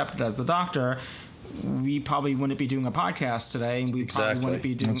wasn't accepted as the Doctor, we probably wouldn't be doing a podcast today, and we probably wouldn't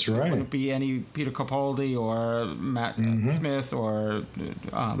be doing. Wouldn't be any Peter Capaldi or Matt Smith or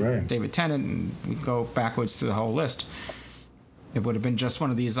David Tennant, and we go backwards to the whole list. It would have been just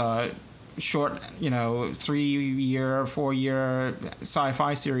one of these short, 3-year, 4-year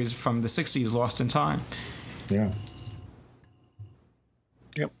sci-fi series from the '60s, lost in time. Yeah.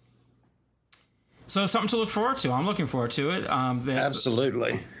 Yep. So something to look forward to. I'm looking forward to it.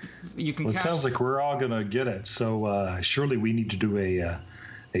 Absolutely. You can. Well, it sounds like we're all going to get it. So surely we need to do a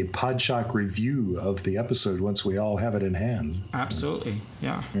Podshock review of the episode once we all have it in hand. Absolutely.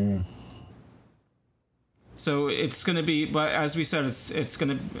 Yeah. So it's going to be, but as we said,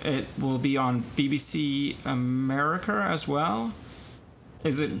 it will be on BBC America as well.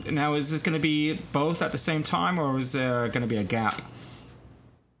 Is it going to be both at the same time, or is there going to be a gap?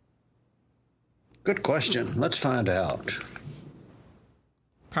 Good question. Let's find out.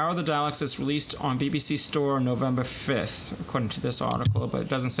 Power of the Daleks is released on BBC Store on November 5th, according to this article, but it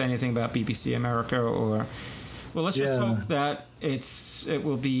doesn't say anything about BBC America or... Well, let's just hope that it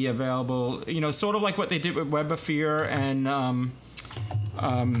will be available, sort of like what they did with Web of Fear and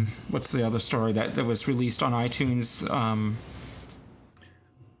what's the other story that was released on iTunes?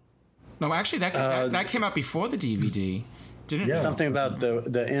 No, actually, that came out before the DVD, didn't it? Something about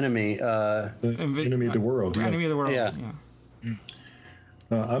the enemy. Enemy of the World. Yeah. Enemy of the World, yeah.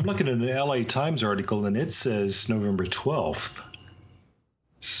 I'm looking at an LA Times article, and it says November 12th.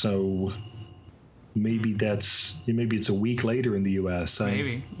 So... Maybe it's a week later in the U.S.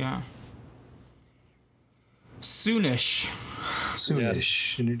 Maybe, yeah. Soonish.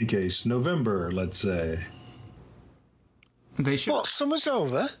 Yes. In any case, November, let's say. They should. What? Summer's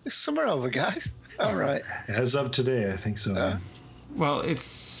over. Is summer over, guys? All right. As of today, I think so. Well,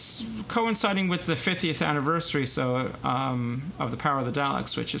 it's coinciding with the 50th anniversary, of the Power of the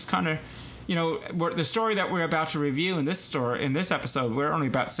Daleks, which is kind of. The story that we're about to review in this episode, we're only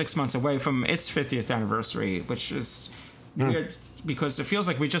about 6 months away from its 50th anniversary, which is weird because it feels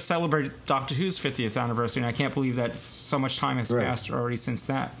like we just celebrated Doctor Who's 50th anniversary, and I can't believe that so much time has passed already since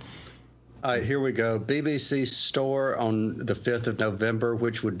that. All right, here we go. BBC Store on the 5th of November,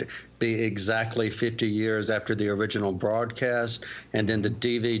 which would be exactly 50 years after the original broadcast, and then the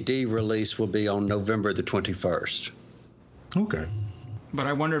DVD release will be on November the 21st. Okay. But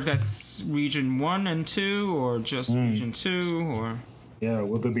I wonder if that's Region 1 and 2, or just Region 2, or... Yeah,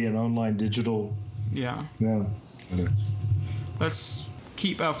 will there be an online digital... Yeah. Yeah. Let's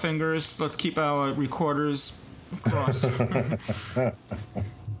keep our fingers, let's keep our recorders crossed.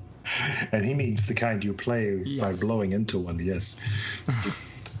 And he means the kind you play by blowing into one, yes.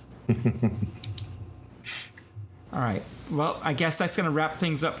 All right. Well, I guess that's going to wrap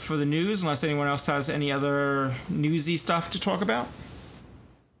things up for the news, unless anyone else has any other newsy stuff to talk about.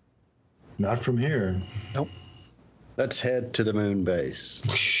 Not from here. Nope. Let's head to the moon base.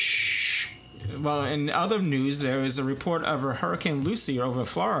 Well, in other news, there is a report of a Hurricane Lucy over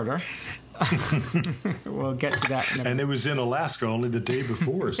Florida. We'll get to that. And it was in Alaska only the day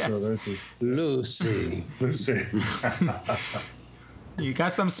before. Yes. So that's Lucy. You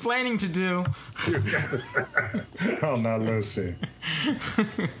got some splaining to do. Oh, not Lucy.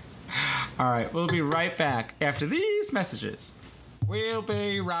 All right. We'll be right back after these messages. We'll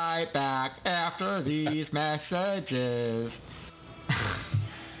be right back after these messages.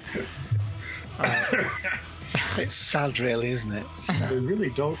 It's sad, really, isn't it? They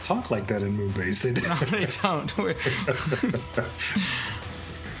really don't talk like that in Moonbase. They do. No, they don't.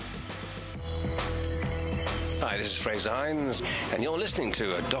 Hi, this is Fraser Hines, and you're listening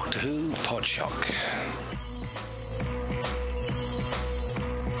to a Doctor Who Podshock.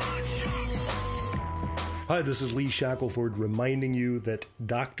 Hi, this is Lee Shackelford reminding you that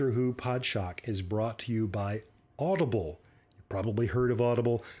Doctor Who Podshock is brought to you by Audible. You've probably heard of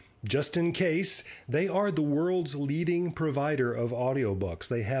Audible. Just in case, they are the world's leading provider of audiobooks.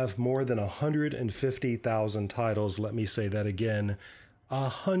 They have more than 150,000 titles. Let me say that again.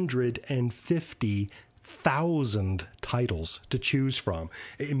 150,000 titles to choose from.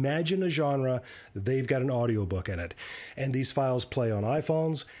 Imagine a genre, they've got an audiobook in it. And these files play on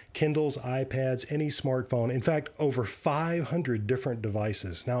iPhones, Kindles, iPads, any smartphone. In fact, over 500 different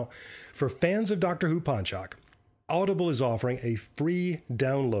devices. Now, for fans of Doctor Who Podshock, Audible is offering a free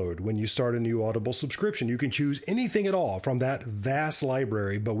download when you start a new Audible subscription. You can choose anything at all from that vast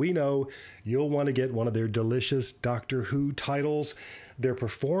library, but we know you'll want to get one of their delicious Doctor Who titles. They're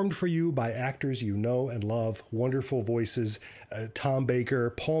performed for you by actors you know and love, wonderful voices, Tom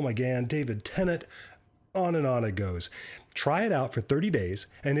Baker, Paul McGann, David Tennant, on and on it goes. Try it out for 30 days,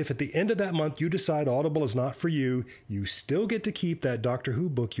 and if at the end of that month you decide Audible is not for you, you still get to keep that Doctor Who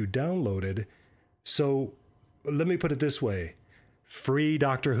book you downloaded. So let me put it this way. Free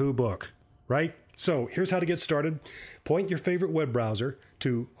Doctor Who book, right? So here's how to get started. Point your favorite web browser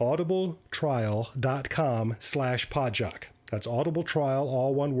to audibletrial.com/Podshock. That's Audible Trial,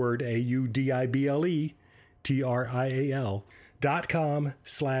 all one word,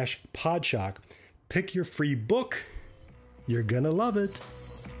 AUDIBLETRIAL.com/Podshock. Pick your free book. You're gonna love it.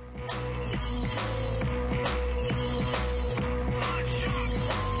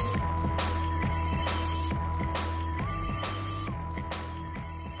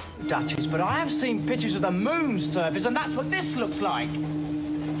 Duchess, but I have seen pictures of the moon's surface, and that's what this looks like.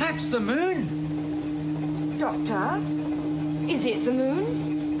 That's the moon. Doctor, is it the moon?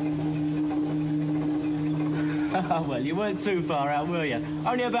 Well, you weren't too far out, were you?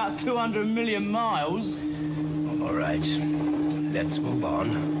 Only about 200 million miles. All right, let's move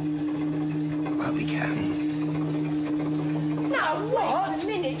on while we can. Now, wait a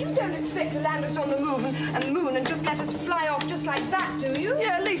minute. You don't expect to land us on the moon and just let us fly off just like that, do you?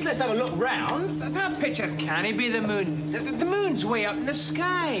 Yeah, at least let's have a look round. That picture can't be the moon. The moon's way up in the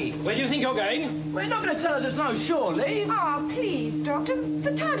sky. Where do you think you're going? Well, you're not going to tell us it's no, surely. Oh, please, Doctor.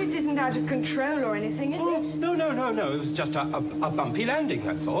 The TARDIS isn't out of control or anything, is it? No. It was just a bumpy landing,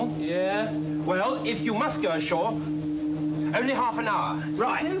 that's all. Yeah. Well, if you must go ashore, only half an hour.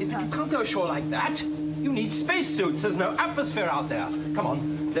 Right. You can't go ashore like that. You need spacesuits. There's no atmosphere out there. Come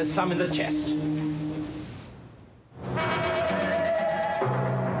on, there's some in the chest.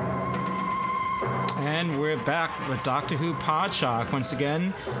 And we're back with Doctor Who Podshock. Once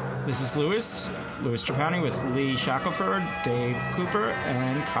again, this is Louis Trapani with Lee Shackelford, Dave Cooper,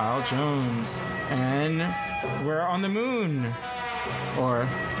 and Kyle Jones. And we're on the moon. Or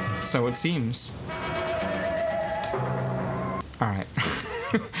so it seems. All right.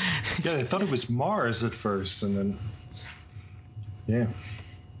 Yeah, I thought it was Mars at first, and then yeah,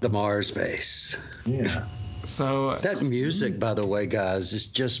 the Mars base. Yeah. So that music, by the way, guys, is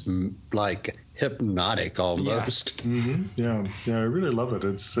just like hypnotic almost. Yes. Mm-hmm. Yeah, I really love it.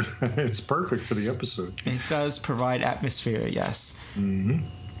 It's it's perfect for the episode. It does provide atmosphere. Yes. Mm-hmm.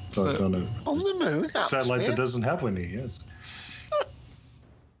 So, on the moon, satellite that doesn't have any. Yes.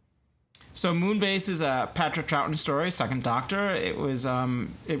 So Moonbase is a Patrick Troughton story, Second Doctor. It was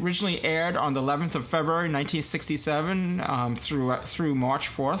it originally aired on the 11th of February, 1967, through March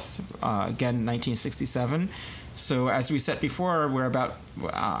 4th, again 1967. So as we said before, we're about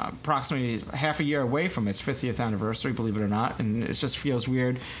approximately half a year away from its 50th anniversary, believe it or not, and it just feels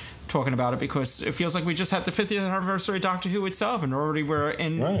weird talking about it because it feels like we just had the 50th anniversary of Doctor Who itself, and already we're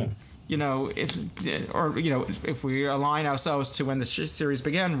in. Right. You know, if we align ourselves to when the series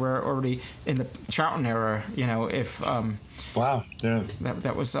began, we're already in the Troughton era. You know, if wow, yeah,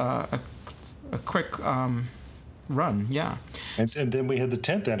 that was a quick run, yeah. And then we had the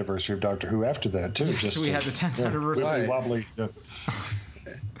 10th anniversary of Doctor Who after that too. Yes, we had the 10th anniversary. Really wobbly. Yeah.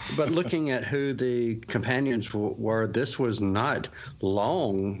 But looking at who the companions were, this was not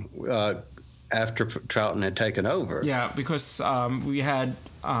long after Troughton had taken over. Yeah, because we had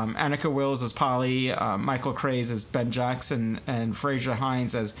Annika Wills as Polly, Michael Craze as Ben Jackson, and Fraser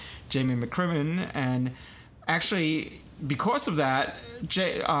Hines as Jamie McCrimmon. And actually, because of that,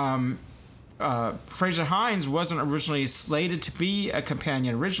 Fraser Hines wasn't originally slated to be a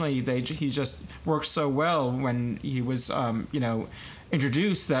companion. Originally, he just worked so well when he was,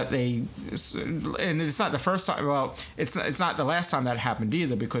 introduced that they, and it's not the first time. Well, it's not the last time that happened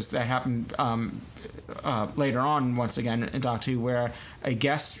either, because that happened later on once again in Doctor Who, where a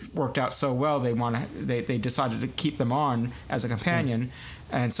guest worked out so well they decided to keep them on as a companion,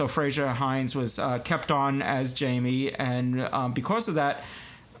 and so Fraser Hines was kept on as Jamie, and because of that.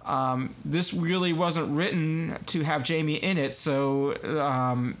 This really wasn't written to have Jamie in it, so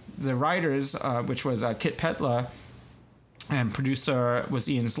the writers, which was Kit Petla, and producer was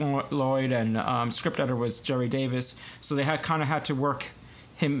Ian Lloyd, and script editor was Jerry Davis. So they had to work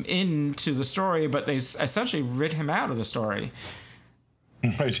him into the story, but they essentially writ him out of the story.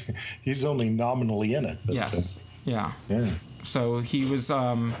 Right, he's only nominally in it. But, yes, yeah. So he was.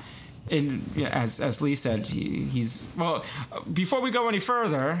 As Lee said, he's well. Before we go any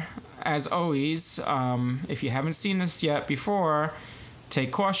further, as always, if you haven't seen this yet before,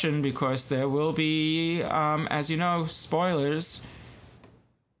 take caution because there will be, as you know, spoilers.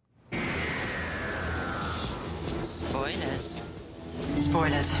 Spoilers.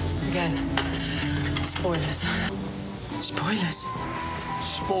 Spoilers. Again. Spoilers. Spoilers.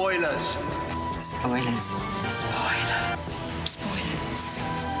 Spoilers. Spoilers. Spoiler. Spoilers.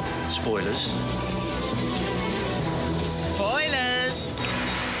 Spoilers. Spoilers.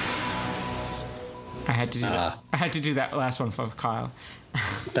 I had to do that last one for Kyle.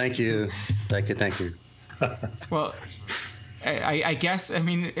 Thank you. Thank you. Well, I guess, I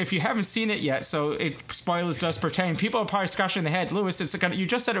mean, if you haven't seen it yet, so spoilers does pertain. People are probably scratching their head. Lewis, you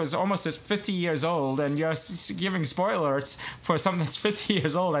just said it was almost 50 years old, and you're giving spoilers for something that's 50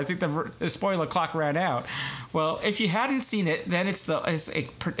 years old. I think the spoiler clock ran out. Well, if you hadn't seen it, then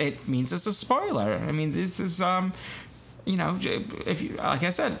it means it's a spoiler. I mean, this is, if you, like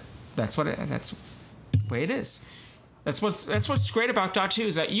I said, that's the way it is. That's what's great about Doctor Who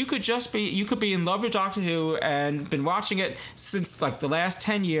is that you could be in love with Doctor Who and been watching it since like the last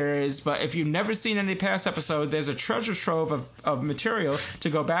 10 years, but if you've never seen any past episode, there's a treasure trove of material to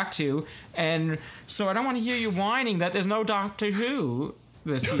go back to. And so I don't want to hear you whining that there's no Doctor Who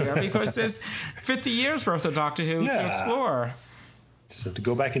this year because there's 50 years worth of Doctor Who to explore. Just have to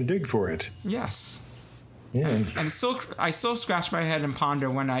go back and dig for it. Yes. Yeah. And I still scratch my head and ponder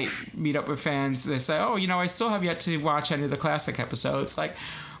when I meet up with fans. They say, "Oh, I still have yet to watch any of the classic episodes." Like,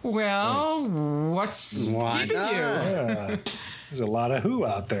 well, what's keeping you? Yeah. There's a lot of Who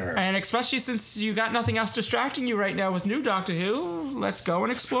out there, and especially since you got nothing else distracting you right now with new Doctor Who, let's go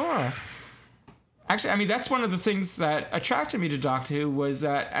and explore. Actually, I mean, that's one of the things that attracted me to Doctor Who was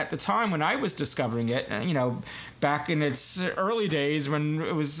that at the time when I was discovering it, back in its early days when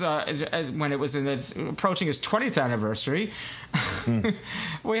it was approaching its 20th anniversary,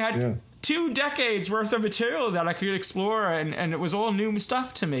 we had 2 decades worth of material that I could explore, and it was all new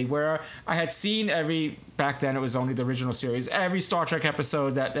stuff to me, where I had seen back then it was only the original series, every Star Trek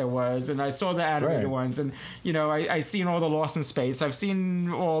episode that there was, and I saw the animated ones, and I seen all the Lost in Space, I've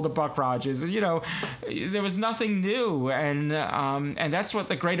seen all the Buck Rogers, and there was nothing new, and that's what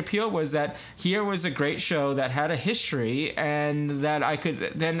the great appeal was, that here was a great show that had a history and that I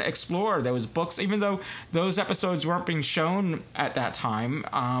could then explore. There was books, even though those episodes weren't being shown at that time,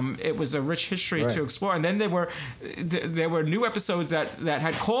 it was a rich history to explore. And then there were new episodes that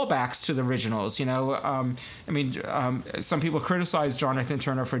had callbacks to the originals. Some people criticized Jonathan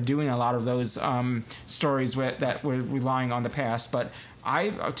Turner for doing a lot of those stories that were relying on the past, but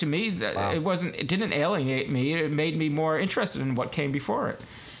it didn't alienate me. It made me more interested in what came before it.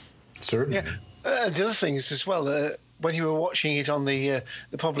 Certainly. Yeah. The other thing is as well, when you were watching it on the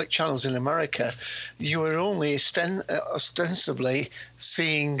public channels in America, you were only ostensibly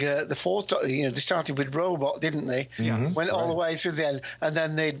seeing the fourth. They started with Robot, didn't they? Yes. Went all the way through the end, and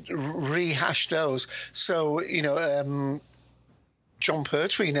then they rehashed those. So John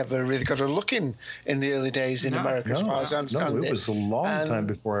Pertwee never really got a look in the early days in America, as far as I understand it. It was a long time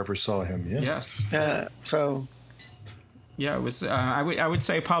before I ever saw him. Yeah. Yes. So. Yeah, it was. I would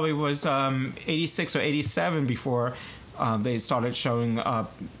say probably was 86 or 87 before they started showing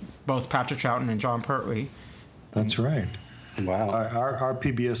both Patrick Troughton and John Pertwee. That's right. Wow. Our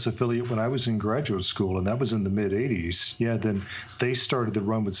PBS affiliate when I was in graduate school, and that was in the mid 80s. Yeah, then they started the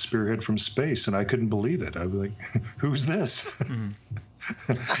run with Spearhead from Space, and I couldn't believe it. I was like, "Who's this?"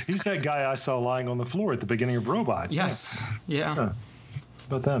 Mm-hmm. He's that guy I saw lying on the floor at the beginning of Robot. Yes. Yeah.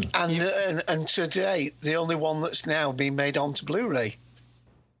 About them. And today, the only one that's now been made onto Blu-ray.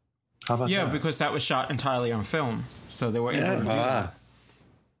 How about that? Because that was shot entirely on film, so they were able to do that.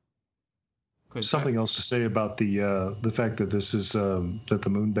 Something else to say about the fact that this is that the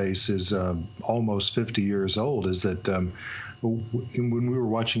moon base is almost 50 years old is that when we were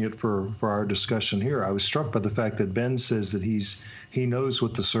watching it for our discussion here, I was struck by the fact that Ben says that he knows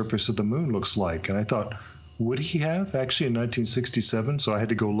what the surface of the moon looks like, and I thought, would he have actually in 1967? So I had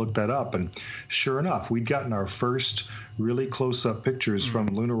to go look that up, and sure enough, we'd gotten our first really close-up pictures from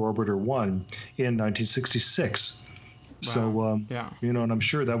Lunar Orbiter 1 in 1966. Wow. So, and I'm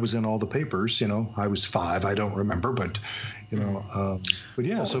sure that was in all the papers. I was 5, I don't remember, but but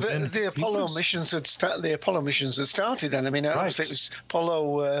yeah. Well, so the Apollo missions had started then. I mean, obviously it was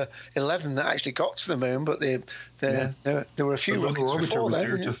Apollo 11 that actually got to the moon, but there were a few rockets before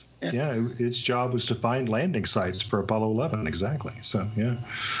then. Its job was to find landing sites for Apollo 11. Exactly. So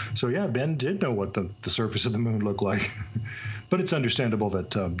Ben did know what the surface of the moon looked like, but it's understandable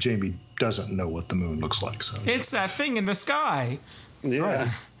that Jamie doesn't know what the moon looks like. So it's that thing in the sky. Yeah,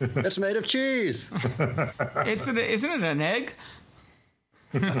 it's made of cheese. Isn't it an egg?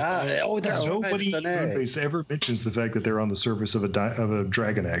 That's nobody right, in Moonbase ever mentions the fact that they're on the surface of a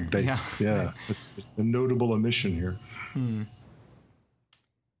dragon egg. It's a notable omission here.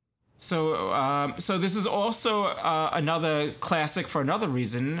 So this is also another classic for another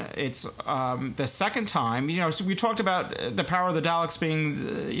reason. It's the second time. So we talked about the power of the Daleks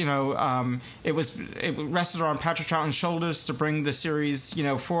being, it rested on Patrick Troughton's shoulders to bring the series,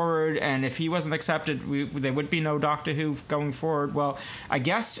 forward. And if he wasn't accepted, there would be no Doctor Who going forward. Well, I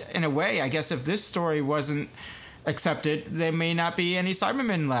guess in a way, if this story wasn't accepted, there may not be any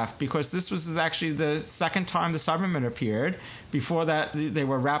Cybermen left, because this was actually the second time the Cybermen appeared. Before that, they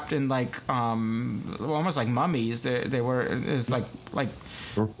were wrapped in almost like mummies. They were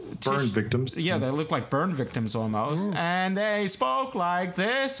burn victims. Yeah, they looked like burn victims almost, and they spoke like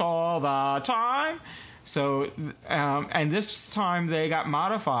this all the time. So, and this time they got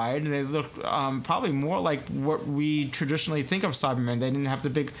modified, and they looked probably more like what we traditionally think of Cybermen. They didn't have the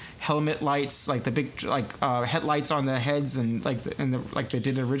big helmet lights, like the big headlights on their heads, and like they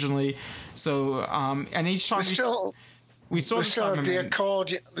did originally. So, and each time we saw they still had the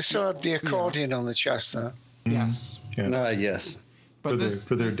accordion. They still had the accordion on the chest, though. Yes. Yes. But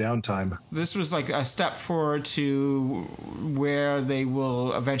for their downtime. This was like a step forward to where they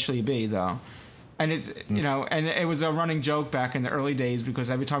will eventually be, though. And it's and it was a running joke back in the early days, because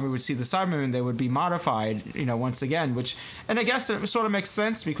every time we would see the Cybermen, they would be modified, once again. And I guess it sort of makes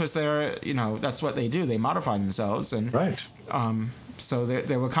sense, because they're that's what they do. They modify themselves, and right. So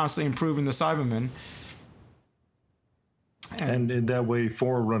they were constantly improving the Cybermen. And in that way,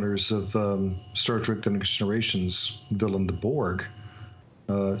 forerunners of Star Trek: The Next Generation's villain, the Borg,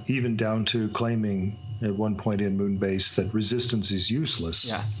 even down to claiming at one point in Moonbase that resistance is useless.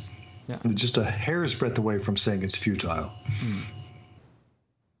 Yes. Yeah. Just a hair's breadth away from saying it's futile.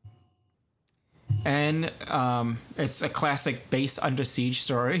 And it's a classic base under siege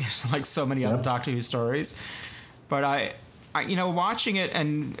story, like so many other Doctor Who stories. But I watching it,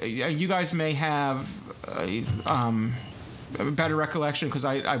 and you guys may have a better recollection, because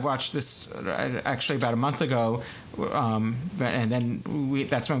I watched this actually about a month ago, and then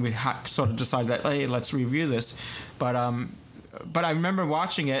that's when we sort of decided that, hey, let's review this. But I remember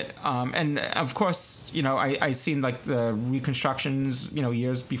watching it, and of course, I seen like the reconstructions,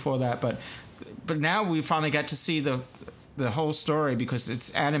 years before that. But now we finally get to see the whole story, because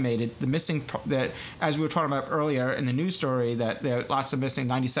it's animated. The missing that, as we were talking about earlier in the news story, that there are lots of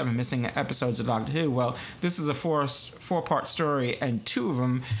 97 missing episodes of Doctor Who. Well, this is a four-part story, and 2 of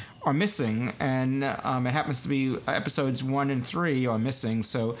them are missing, and it happens to be episodes 1 and 3 are missing.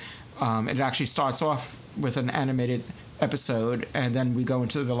 So it actually starts off with an animated episode, and then we go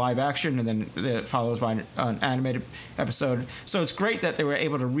into the live action, and then it follows by an animated episode. So it's great that they were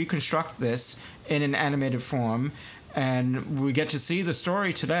able to reconstruct this in an animated form, and we get to see the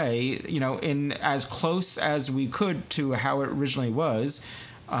story today, in as close as we could to how it originally was.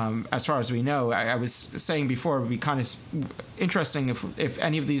 As far as we know, I was saying before, it would be kind of interesting if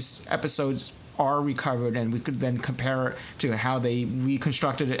any of these episodes are recovered, and we could then compare it to how they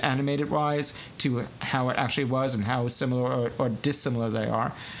reconstructed it animated wise to how it actually was, and how similar or dissimilar they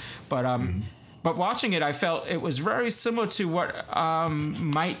are. But watching it, I felt it was very similar to what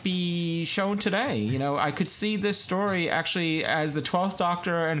might be shown today. I could see this story actually as the 12th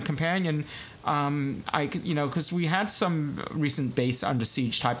Doctor and companion. I could, because we had some recent base under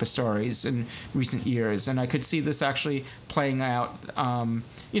siege type of stories in recent years, and I could see this actually playing out.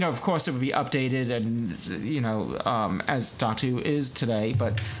 Of course, it would be updated, and as Doctor Who is today.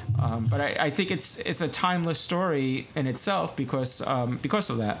 But I think it's a timeless story in itself because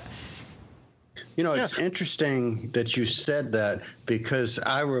of that. It's interesting that you said that, because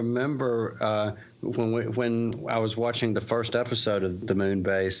I remember when I was watching the first episode of the Moon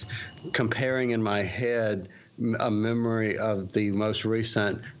Base, comparing in my head a memory of the most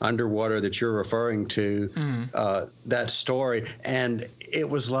recent Underwater that you're referring to, that story, and it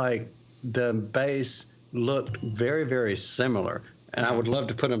was like the base looked very, very similar. And I would love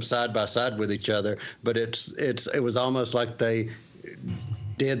to put them side by side with each other, but it was almost like they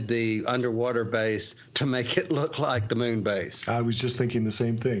did the Underwater base to make it look like the Moon Base. I was just thinking the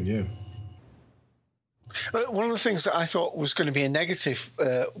same thing, yeah. One of the things that I thought was going to be a negative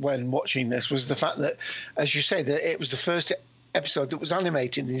when watching this was the fact that, as you say, that it was the first episode that was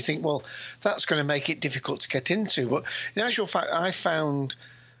animated, and you think, well, that's going to make it difficult to get into. But in actual fact, I found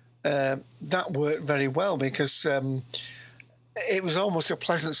that worked very well, because it was almost a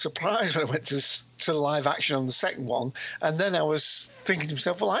pleasant surprise when I went to live action on the second one, and then I was thinking to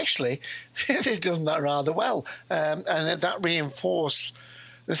myself, well, actually, they've done that rather well, and that reinforced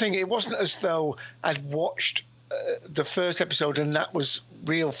the thing. It wasn't as though I'd watched the first episode, and that was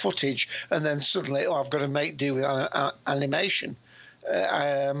real footage, and then suddenly, I've got to make do with animation.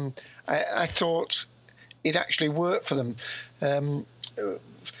 I thought it actually worked for them.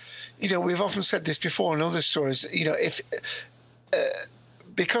 We've often said this before in other stories. If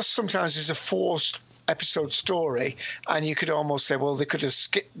because sometimes there's a 4-episode story, and you could almost say, well, they could have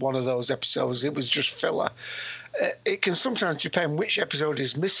skipped one of those episodes. It was just filler. It can sometimes depend which episode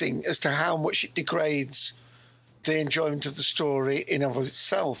is missing as to how much it degrades the enjoyment of the story in of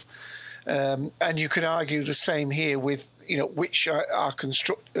itself. And you could argue the same here with, which are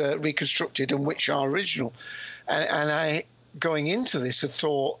reconstructed and which are original. And I, going into this, had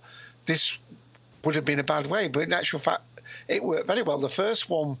thought this would have been a bad way, but in actual fact, it worked very well. The first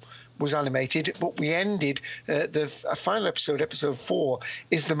one was animated, but we ended the final episode, episode 4,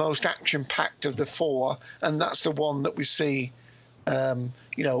 is the most action-packed of the 4, and that's the one that we see, as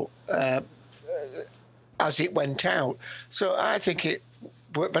it went out. So I think it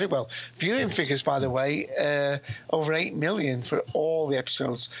worked very well. Viewing figures, by the way, over 8 million for all the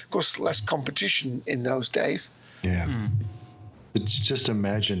episodes. Of course, less competition in those days. Yeah. It's just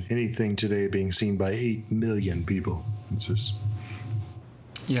imagine anything today being seen by 8 million people. It's just...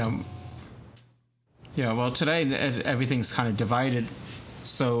 Yeah. Well, today everything's kind of divided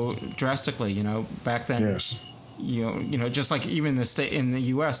so drastically. Back then, yes. Just like even in the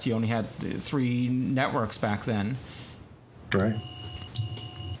U.S., you only had 3 networks back then. Right.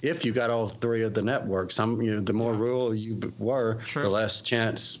 If you got all 3 of the networks, the more rural you were, the less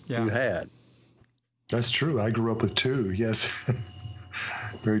chance you had. That's true. I grew up with 2. Yes.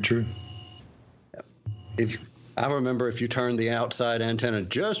 Very true. I remember if you turned the outside antenna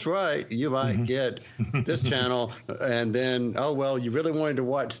just right, you might get this channel, and then, you really wanted to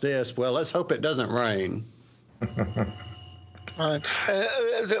watch this. Well, let's hope it doesn't rain. One of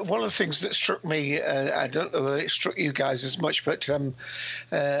the things that struck me, I don't know whether it struck you guys as much, but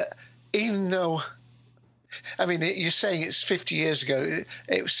even though, you're saying it's 50 years ago,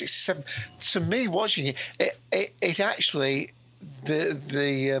 it was 67. To me, watching it actually,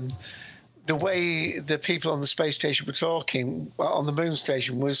 the way the people on the space station were talking on the moon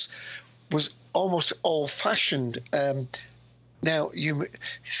station was almost old-fashioned. Now, you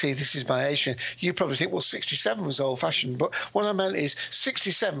see, this is my age. You probably think, well, 67 was old-fashioned. But what I meant is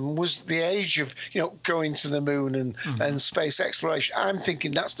 67 was the age of, going to the moon and space exploration. I'm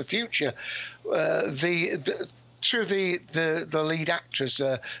thinking that's the future. Two of the lead actors,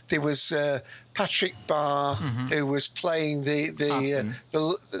 there was Patrick Barr, who was playing he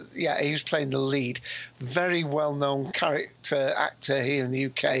was playing the lead. Very well-known character actor here in the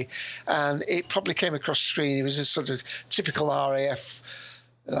UK, and it probably came across screen. He was a sort of typical RAF.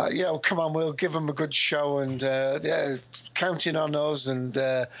 Come on, we'll give them a good show, and counting on us, and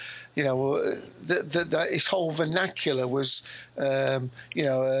his whole vernacular was,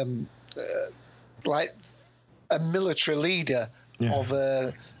 like a military leader of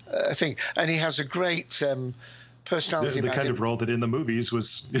a thing, and he has a great personality. The kind of role that in the movies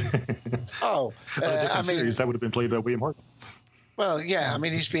was series that would have been played by William Hurt. Well, yeah,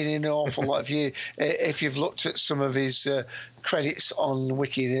 he's been in an awful lot of you. If you've looked at some of his credits on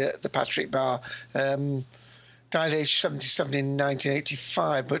Wiki, the Patrick Barr. Died age 77 in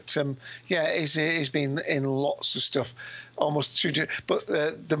 1985, but he's been in lots of stuff, almost 2. But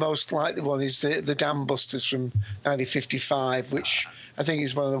the most likely one is the Dam Busters from 1955, which I think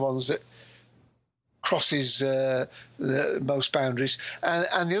is one of the ones that crosses the most boundaries.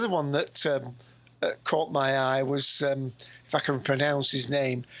 And the other one that caught my eye was, if I can pronounce his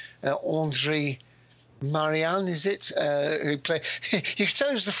name, André Marianne, is it? Who played? You can tell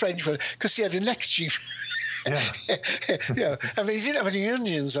he was the French one because he had a neckerchief. Yeah. He didn't have any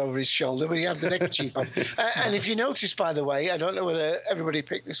onions over his shoulder, but he had the neckerchief on. And if you notice, by the way, I don't know whether everybody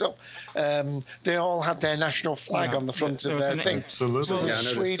picked this up, they all had their national flag on the front of their thing. Absolutely. So the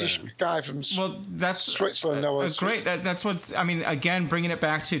Swedish guy from Switzerland. Great. That's what's, again, bringing it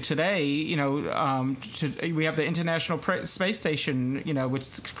back to today, we have the International Space Station,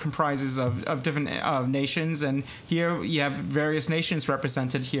 which comprises of different nations, and here you have various nations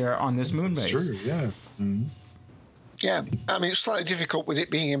represented here on this moon base. True, yeah. Mm-hmm. Yeah, it's slightly difficult with it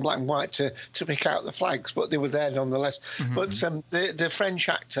being in black and white to pick out the flags, but they were there nonetheless. But the French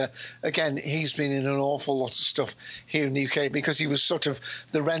actor, again, he's been in an awful lot of stuff here in the UK because he was sort of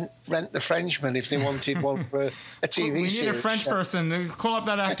the Rent the Frenchman if they wanted one for a TV series. We need a French person. Call up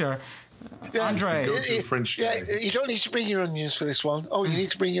that actor. Andre. You don't need to bring your onions for this one. Oh, you need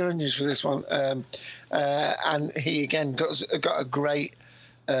to bring your onions for this one. And he, again, got a great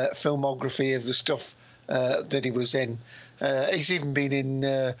filmography of the stuff that he was in. He's even been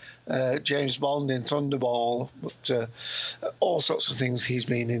in James Bond, in Thunderball, but all sorts of things he's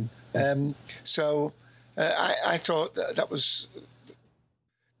been in. So I thought that was...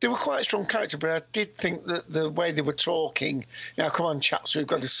 They were quite a strong character, but I did think that the way they were talking, now come on, chaps, we've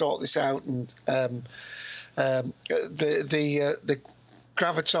got to sort this out, and the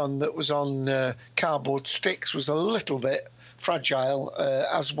graviton that was on cardboard sticks was a little bit fragile,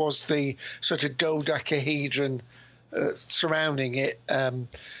 as was the sort of dodecahedron surrounding it. I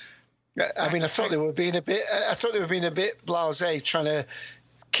mean, I thought they were being a bit blasé, trying to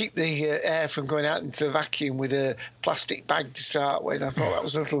keep the air from going out into the vacuum with a plastic bag to start with. I thought that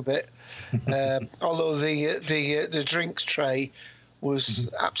was a little bit. Although the drinks tray was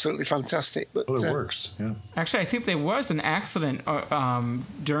absolutely fantastic. But it works. Yeah. Actually, I think there was an accident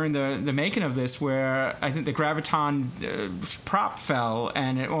during the making of this where I think the graviton prop fell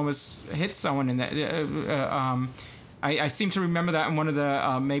and it almost hit someone in that. I seem to remember that in one of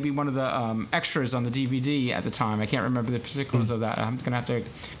the maybe one of the extras on the DVD at the time. I can't remember the particulars of that. I'm going to have to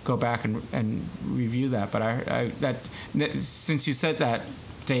go back and review that. But that since you said that,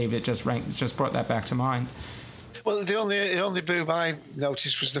 Dave, it just brought that back to mind. Well, the only boob I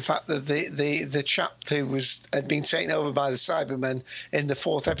noticed was the fact that the chap who had been taken over by the Cybermen in the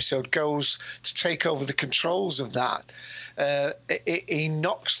 4th episode goes to take over the controls of that. He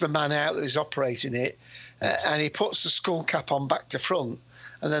knocks the man out that is operating it, and he puts the skull cap on back to front.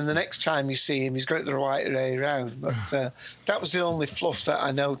 And then the next time you see him, he's got it the right way around. But that was the only fluff that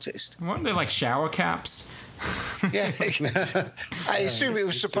I noticed. Weren't they like shower caps? Yeah, I assume it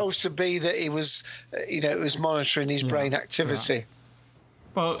was supposed to be that he was, it was monitoring his brain activity. Yeah.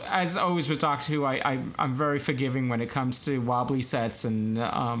 Well, as always with Doctor Who, I'm very forgiving when it comes to wobbly sets and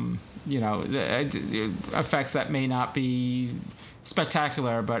effects that may not be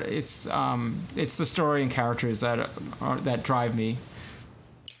spectacular, but it's the story and characters that drive me.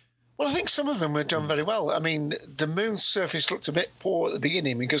 Well, I think some of them were done very well. I mean, the moon's surface looked a bit poor at the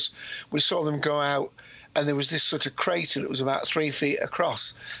beginning because we saw them go out and there was this sort of crater that was about 3 feet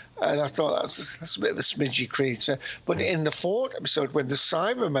across. And I thought that's a bit of a smidgy crater. But in the 4th episode, when the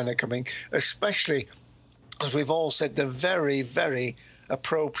Cybermen are coming, especially, as we've all said, the very, very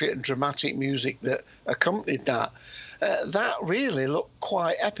appropriate and dramatic music that accompanied that, that really looked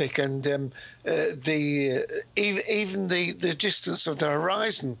quite epic. And even the distance of the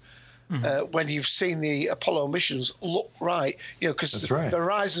horizon, when you've seen the Apollo missions, look right, because the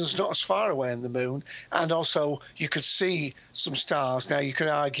horizon's not as far away on the moon, and also you could see some stars. Now, you could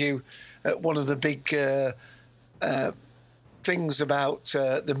argue one of the big things about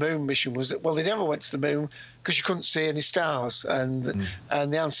the moon mission was that, well, they never went to the moon because you couldn't see any stars, and the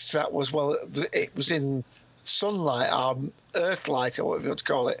answer to that was, well, it was in sunlight, or earth light, or whatever you want to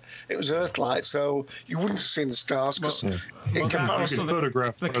call it. It was earth light, so you wouldn't have seen the stars because in comparison,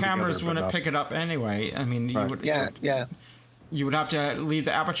 the cameras wouldn't pick it up anyway. I mean, you would have to leave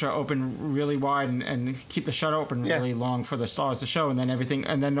the aperture open really wide and keep the shutter open really long for the stars to show, and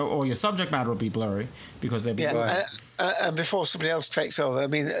then all your subject matter would be blurry because they'd be blurry. And before somebody else takes over, I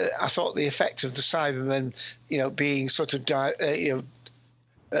mean, I thought the effect of the Cybermen, being sort of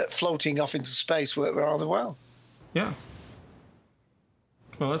floating off into space worked rather well. Yeah.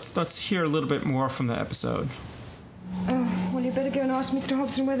 Well, let's hear a little bit more from the episode. Oh, well, you better go and ask Mr.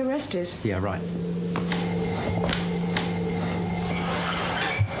 Hobson where the rest is. Yeah, right.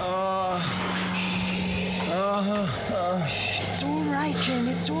 It's all right, Jim.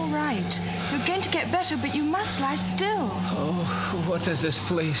 It's all right. You're going to get better, but you must lie still. Oh, what is this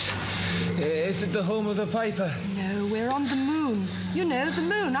place? Is it the home of the Piper? No, we're on the moon. You know, the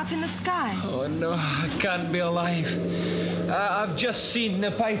moon up in the sky. Oh, no, I can't be alive. I've just seen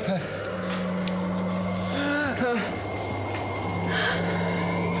the Piper.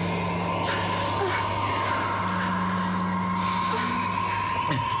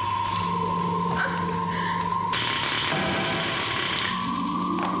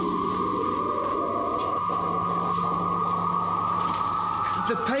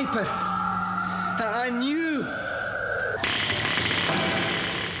 The Piper. I knew.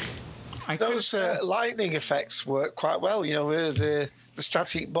 Those lightning effects work quite well. The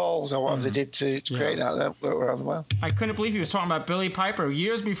static balls or whatever they did to create that worked rather well. I couldn't believe he was talking about Billy Piper.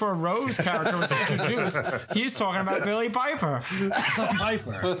 Years before Rose character was introduced, he's talking about Billy Piper.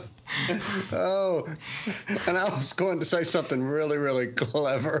 Oh, and I was going to say something really, really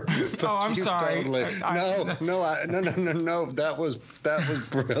clever. Oh, I'm sorry. Totally, no. That was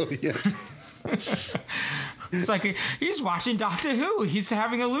brilliant. It's like he's watching Doctor Who. He's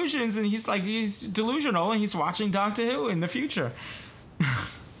having illusions, and he's delusional, and he's watching Doctor Who in the future.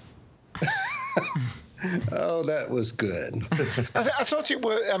 Oh, that was good. I thought it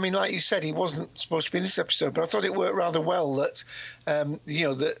worked. I mean, like you said, he wasn't supposed to be in this episode, but I thought it worked rather well that,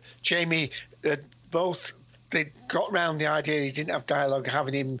 that Jamie both. They got round the idea he didn't have dialogue,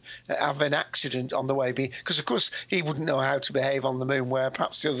 having him have an accident on the way, because of course he wouldn't know how to behave on the moon, where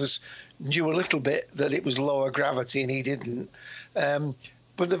perhaps the others knew a little bit that it was lower gravity and he didn't.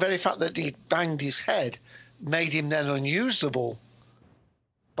 But the very fact that he banged his head made him then unusable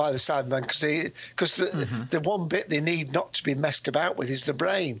by the Cybermen, because the one bit they need not to be messed about with is the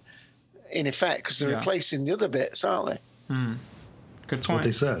brain, in effect, because they're replacing the other bits, aren't they? Good That's point. what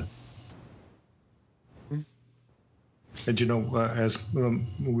they said. And as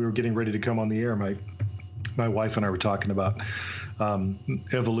we were getting ready to come on the air, my wife and I were talking about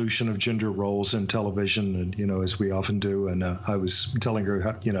evolution of gender roles in television, and as we often do. And I was telling her,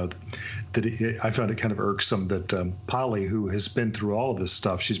 that I found it kind of irksome that Polly, who has been through all of this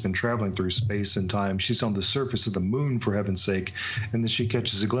stuff, she's been traveling through space and time. She's on the surface of the moon, for heaven's sake, and then she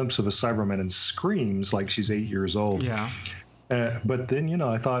catches a glimpse of a Cyberman and screams like she's 8 years old. Yeah. But then,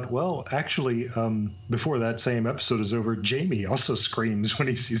 I thought, well, actually, before that same episode is over, Jamie also screams when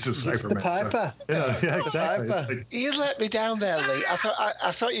he sees the Cyberman. The Piper. So, yeah, exactly. Piper. You let me down there, Lee.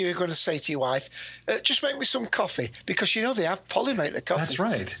 I thought you were going to say to your wife, just make me some coffee, because they have Polly make the coffee. That's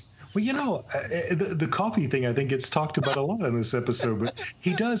right. Well, the coffee thing, I think gets talked about a lot in this episode, but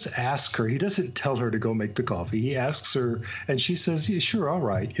he does ask her. He doesn't tell her to go make the coffee. He asks her, and she says, yeah, sure, all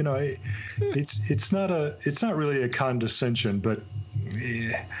right. It's not really a condescension, but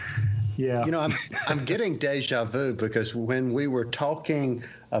yeah. I'm getting deja vu, because when we were talking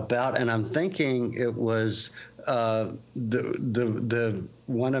about, and I'm thinking it was the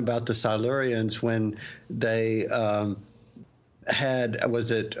one about the Silurians when they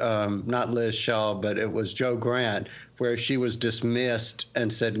not Liz Shaw, but it was Joe Grant, where she was dismissed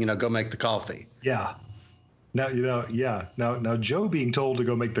and said, go make the coffee. Yeah. Now, Now Joe being told to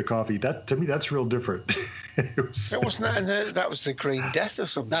go make the coffee, that to me, that's real different. That was the Green Death or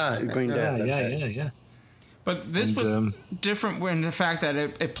something. Green Death. Yeah. But this was different in the fact that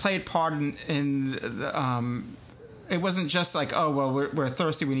it played part in it wasn't just like, oh, well, we're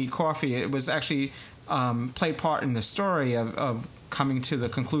thirsty, we need coffee. It was actually played part in the story of coming to the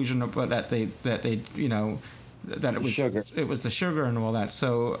conclusion of that it was sugar. It was the sugar and all that.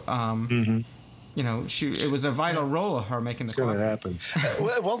 So it was a vital role of her making the coffee. Happen.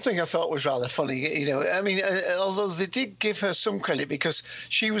 One thing I thought was rather funny, although they did give her some credit, because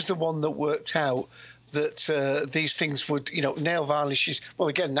she was the one that worked out that these things would, nail varnishes. Well,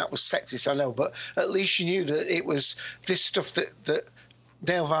 again, that was sexist, I know, but at least she knew that it was this stuff that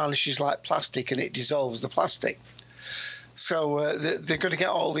nail varnish is like plastic and it dissolves the plastic. So they're going to get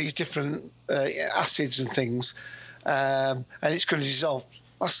all these different acids and things, and it's going to dissolve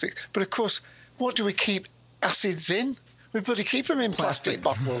plastic. But of course, what do we keep acids in? We bloody keep them in plastic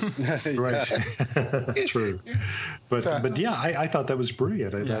bottles. Right. True. But yeah, I thought that was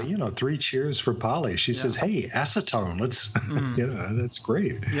brilliant. I thought, 3 cheers for Polly. She says, hey, acetone, let's, that's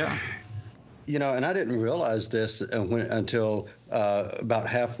great. Yeah. And I didn't realize this until about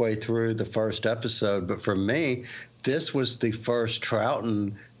halfway through the first episode. But for me, this was the first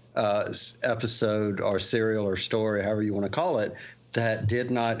Troughton episode or serial or story, however you want to call it, that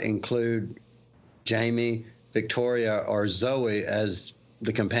did not include Jamie, Victoria, or Zoe as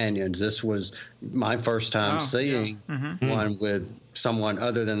the companions. This was my first time seeing one with someone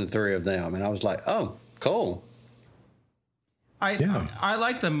other than the three of them. And I was like, oh, cool. I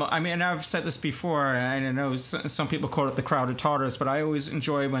like them. I mean, I've said this before, and I know some people call it the crowded TARDIS, but I always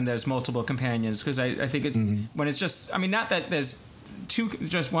enjoy when there's multiple companions, because I think it's when it's just. I mean, not that there's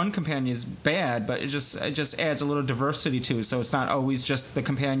just one companion is bad, but it just adds a little diversity to it. So it's not always just the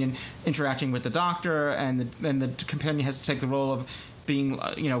companion interacting with the Doctor, and then the companion has to take the role of being,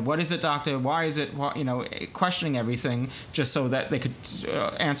 what is it, Doctor? Why is it? Questioning everything just so that they could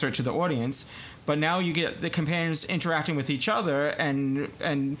answer it to the audience. But now you get the companions interacting with each other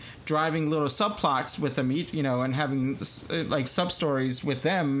and driving little subplots with them, and having like sub-stories with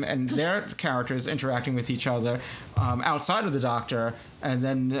them and their characters interacting with each other outside of the Doctor, and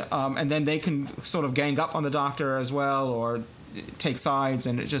then they can sort of gang up on the Doctor as well, or take sides,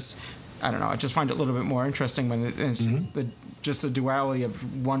 and it just, I don't know, I just find it a little bit more interesting when it's just the duality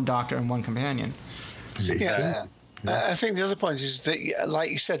of one Doctor and one companion. Yeah. I think the other point is that, like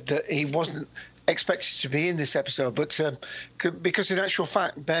you said, that he wasn't expected to be in this episode, but because in actual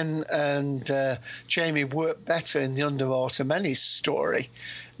fact Ben and Jamie worked better in the Underwater Menace story,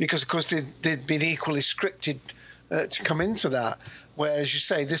 because of course they'd been equally scripted to come into that. where, as you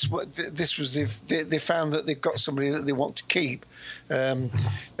say, this was they found that they've got somebody that they want to keep.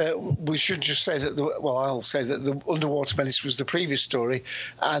 We should just say that I'll say that the Underwater Menace was the previous story,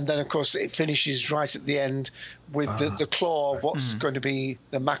 and then of course it finishes right at the end with the claw of what's going to be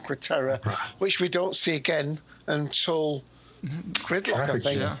the Macra Terror, which we don't see again until Gridlock, I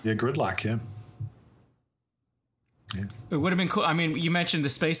think. Yeah, Gridlock, yeah. Yeah. It would have been cool. I mean, you mentioned the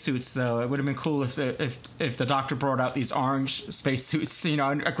spacesuits, though. It would have been cool if the Doctor brought out these orange spacesuits. You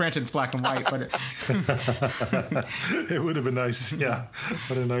know, granted it's black and white, but it would have been nice. Yeah,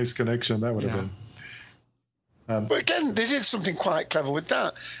 what a nice connection that would have been. But again, they did something quite clever with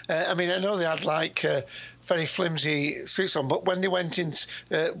that. I mean, I know they had like very flimsy suits on, but when they went into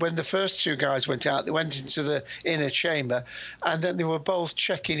when the first two guys went out, they went into the inner chamber, and then they were both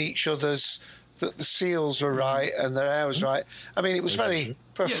checking each other's. That the seals were right and their air was right. I mean, it was very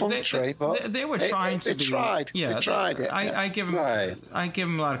perfunctory, but they were trying to. They tried. Yeah, they tried it. I give them. I give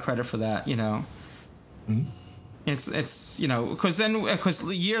them a lot of credit for that. You know, it's you know because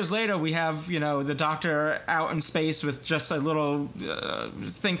years later we have the Doctor out in space with just a little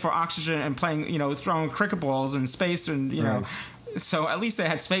thing for oxygen and playing throwing cricket balls in space and know. So at least they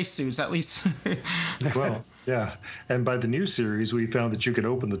had spacesuits. At least. Well. Yeah, and by the new series, we found that you could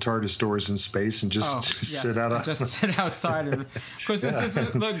open the TARDIS doors in space and just sit out. Just sit outside, because this is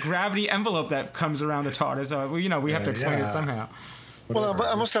the gravity envelope that comes around the TARDIS. We have to explain it somehow. Well,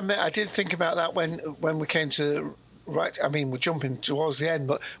 I must admit, I did think about that when we came to I mean, we're jumping towards the end,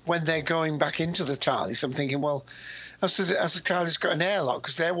 but when they're going back into the TARDIS, I'm thinking, well, has the TARDIS got an airlock?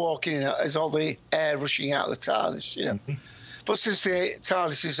 Because they're walking in as all the air rushing out of the TARDIS, But since the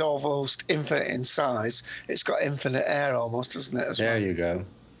TARDIS is almost infinite in size, it's got infinite air almost, doesn't it? There you go.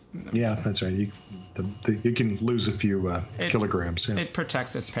 Yeah, that's right. You can lose a few kilograms. Yeah. It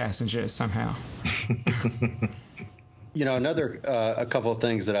protects its passengers somehow. A couple of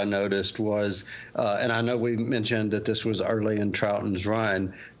things that I noticed was, and I know we mentioned that this was early in Troughton's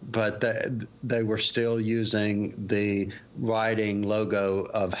run, but they were still using the writing logo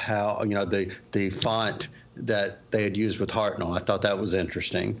of how, the font that they had used with Hartnell. I thought that was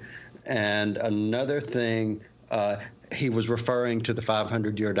interesting. And another thing, he was referring to the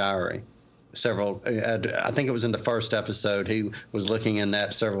 500-year diary. I think it was in the first episode, he was looking in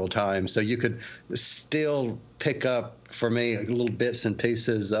that several times. So you could still pick up, for me, little bits and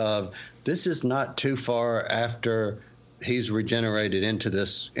pieces of this is not too far after he's regenerated into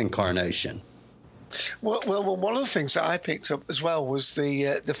this incarnation. Well, one of the things that I picked up as well was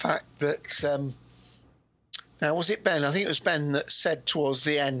the fact that now, was it Ben? I think it was Ben that said towards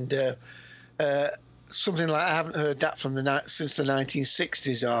the end something like, I haven't heard that since the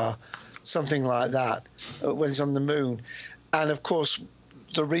 1960s or something like that, when he's on the moon. And, of course,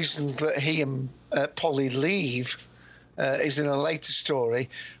 the reason that he and Polly leave is in a later story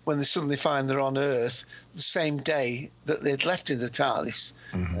when they suddenly find they're on Earth the same day that they'd left in the TARDIS,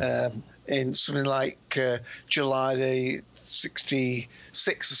 in something like July the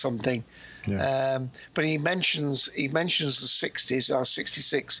 66 or something. Yeah. But he mentions the 60s or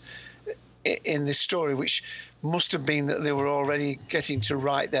 66 in this story, which must have been that they were already getting to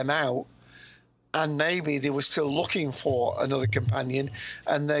write them out, and maybe they were still looking for another companion,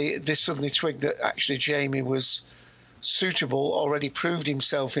 and they suddenly twigged that actually Jamie was suitable, already proved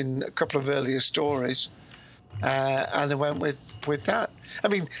himself in a couple of earlier stories, and they went with that. I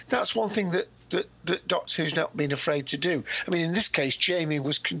mean, that's one thing that Doctor Who's not been afraid to do. I mean, in this case, Jamie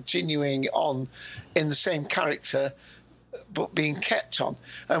was continuing on in the same character, but being kept on.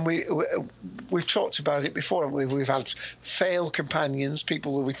 And we've talked about it before. We've had failed companions,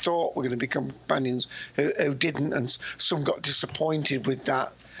 people that we thought were going to become companions who didn't, and some got disappointed with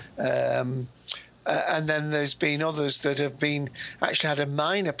that. And then there's been others that have actually had a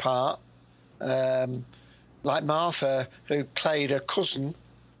minor part, like Martha, who played a cousin.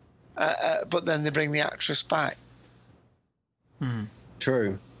 But then they bring the actress back.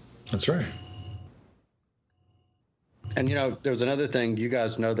 True. That's right. And, there's another thing. You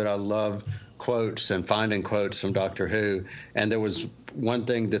guys know that I love quotes and finding quotes from Doctor Who. And there was one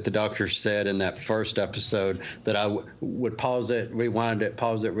thing that the Doctor said in that first episode that I would pause it, rewind it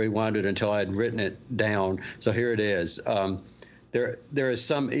until I had written it down. So here it is. There is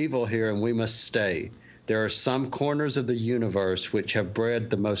some evil here, and we must stay. There are some corners of the universe which have bred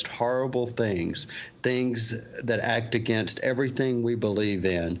the most horrible things that act against everything we believe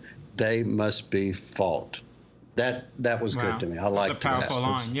in. They must be fought. That was good to me. I like that. That's a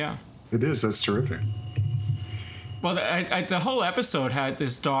powerful line, yeah. It is. That's terrific. Well, the whole episode had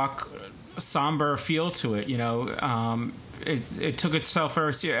this dark, somber feel to it, it took itself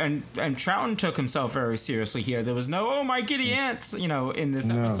very seriously, and Troughton took himself very seriously here. There was no "oh my giddy ants," in this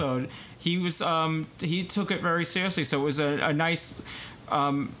episode. He was he took it very seriously. So it was a nice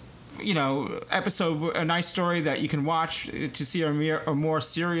episode, a nice story that you can watch to see a more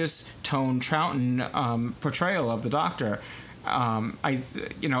serious tone Troughton portrayal of the Doctor. I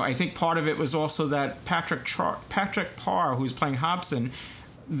think part of it was also that Patrick Parr, who's playing Hobson,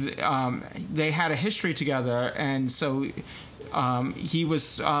 they had a history together, and so he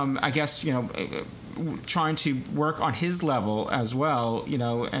was, I guess, trying to work on his level as well,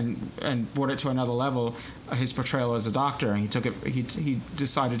 and brought it to another level, his portrayal as a Doctor, and he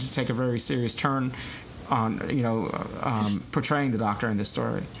decided to take a very serious turn on, portraying the Doctor in this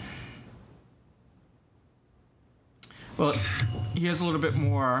story. Well, here's a little bit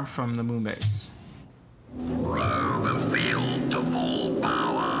more from the Moonbase. Row the field to full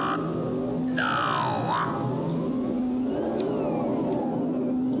power. Now.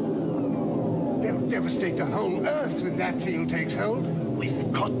 They'll devastate the whole Earth if that field takes hold.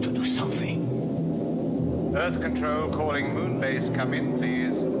 We've got to do something. Earth Control calling Moonbase. Come in,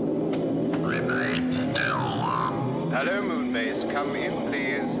 please. Remain still. Hello, Moonbase. Come in,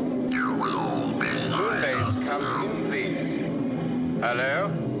 please. You will all be silent. Moonbase, come in, please. Hello?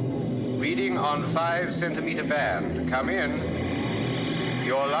 Reading on 5 centimeter band. Come in.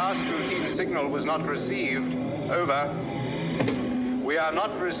 Your last routine signal was not received. Over. We are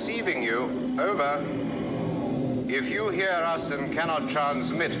not receiving you. Over. If you hear us and cannot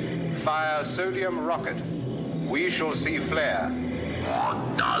transmit, fire sodium rocket. We shall see flare.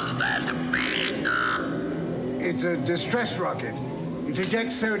 What does that mean? It's a distress rocket. It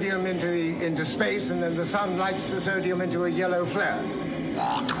ejects sodium into space, and then the sun lights the sodium into a yellow flare.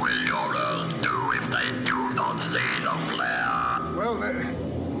 What will your Earth do if they do not see the flare? Well,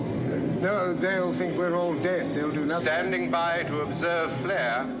 no, they'll think we're all dead. They'll do nothing. Standing by to observe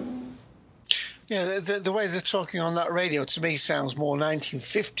flare. Yeah, the way they're talking on that radio to me sounds more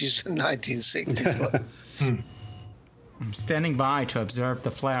 1950s than 1960s. But I'm standing by to observe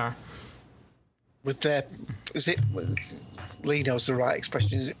the flare. With their, Lee knows the right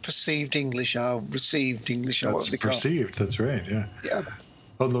expression. Is it perceived English or received English? Or That's perceived. That's right. Yeah. Yeah.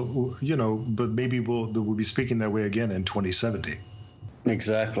 Although, but maybe we'll be speaking that way again in 2070.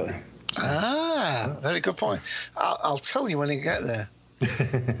 Exactly. Very good point. I'll tell you when I get there.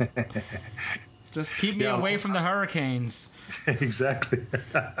 Just keep me away from the hurricanes. Exactly.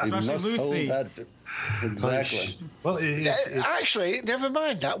 Especially Lucy. Exactly. Well, actually, never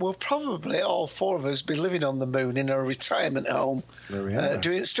mind that. We'll probably all 4 of us be living on the moon in a retirement home,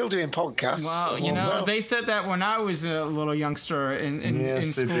 still doing podcasts. Well, they said that when I was a little youngster in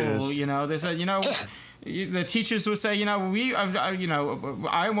school. They said, the teachers would say, I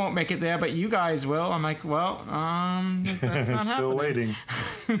won't make it there, but you guys will. I'm like, well, that's not still happening. waiting.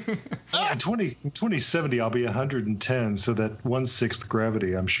 In 2070, I'll be 110, so that 1/6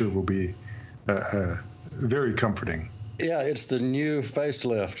 gravity, I'm sure, will be very comforting. Yeah, it's the new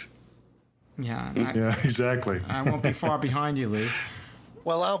facelift. Yeah. Yeah, exactly. I won't be far behind you, Lee.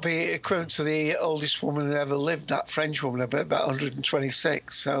 Well, I'll be equivalent to the oldest woman who ever lived, that French woman, about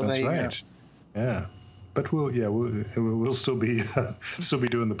 126. So that's there you right. go. Yeah. But we'll still be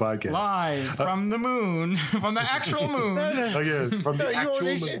doing the podcast live from the moon, from the actual moon. Oh yeah, from the actual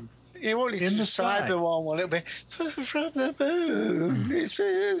moon. You won't need to cyber one, will it be from the moon?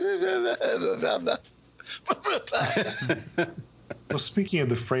 Well, speaking of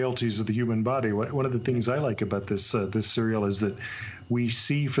the frailties of the human body, one of the things I like about this serial is that we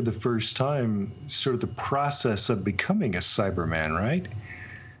see for the first time sort of the process of becoming a Cyberman, right?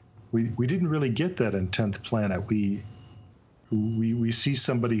 We didn't really get that in 10th Planet. We see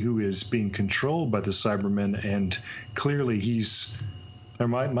somebody who is being controlled by the Cybermen, and clearly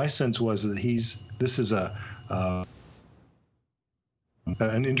my sense was that this is an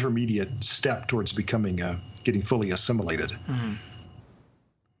intermediate step towards becoming getting fully assimilated. Mm-hmm.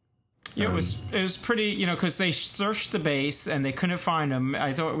 Yeah, it was pretty, because they searched the base and they couldn't find him.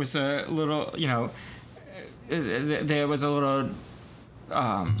 I thought it was a little, there was a little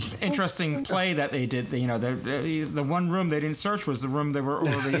interesting play that they did. The one room they didn't search was the room they were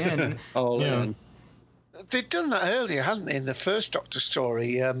already in. In. They'd done that earlier, hadn't they, in the first Doctor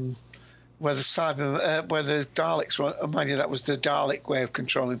story, where the Daleks were. Mind you, that was the Dalek way of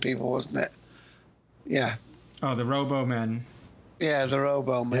controlling people, wasn't it? Yeah. Oh, the Robo-Men. Yeah, the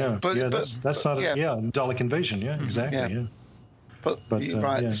Robo-Men. Yeah, that's not Dalek invasion. Yeah, exactly. Yeah. But you're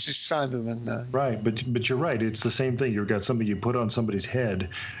right, this is Cybermen now. Right, but you're right. It's the same thing. You've got something you put on somebody's head,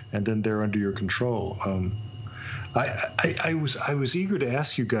 and then they're under your control. I was eager to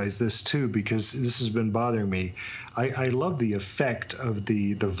ask you guys this too, because this has been bothering me. I love the effect of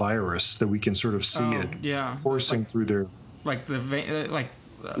the virus, that we can sort of see it coursing through their like the like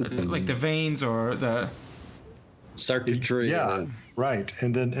the veins or the circuitry. Yeah, right.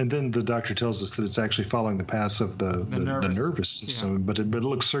 And then the doctor tells us that it's actually following the paths of the nervous system, but it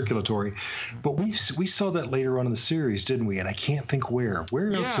looks circulatory. But we saw that later on in the series, didn't we? And I can't think where.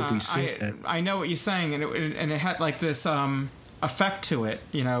 Where else have we seen it? I know what you're saying, and it had like this effect to it.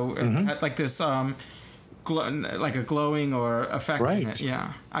 You know, it had like this like a glowing or effect in it.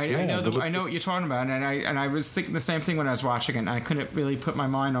 Yeah, I know what you're talking about, and I was thinking the same thing when I was watching it, and I couldn't really put my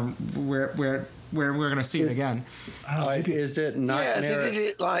mind on where we're going to see it again. Is it nightmare? Yeah, they did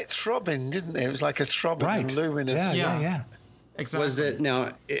it like throbbing, didn't they? It was like a throbbing and luminous. Yeah. Exactly. Was it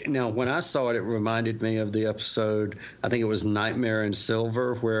now? When I saw it, it reminded me of the episode. I think it was Nightmare in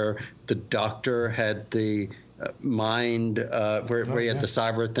Silver, where the doctor had the mind, where he had the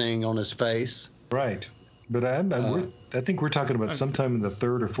cyber thing on his face. Right. But I think we're talking about sometime in the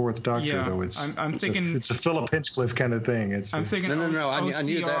third or fourth Doctor, though. I'm thinking it's a Philip Hinchcliffe kind of thing. I'm thinking no. I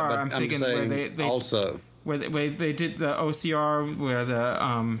knew that, but I'm thinking saying where they also where they did the OCR, where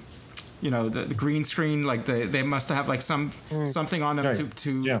the the green screen, like they must have like something on them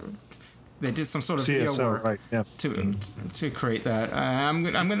to they did some sort of CSO, video work to create that.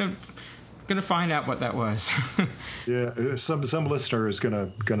 I'm gonna find out what that was. Yeah, some listener is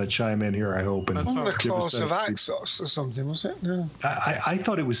gonna chime in here, I hope. And the claws of Axos or something, was it? No. I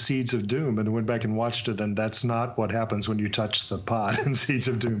thought it was Seeds of Doom, and went back and watched it, and that's not what happens when you touch the pod in Seeds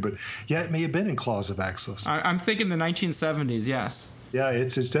of Doom. But yeah, it may have been in Claws of Axos. I'm thinking the 1970s. Yes. Yeah,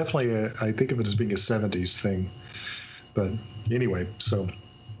 it's definitely I think of it as being a 70s thing. But anyway, so.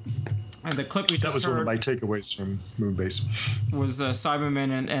 And the clip we just heard... That was one of my takeaways from Moonbase. Was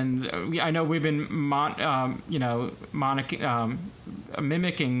Cybermen, and I know we've been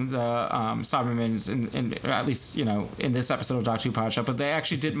mimicking the Cybermen in at least, in this episode of Doctor Who Podshock, but they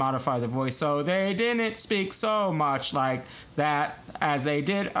actually did modify the voice, so they didn't speak so much like that as they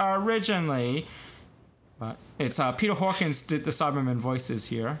did originally. But it's Peter Hawkins did the Cybermen voices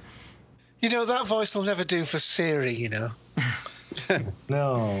here. That voice will never do for Siri,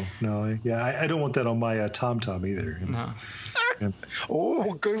 No. Yeah, I don't want that on my TomTom either. No. Yeah.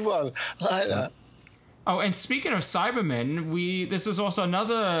 Oh, good one. I like that. Oh, and speaking of Cybermen, this is also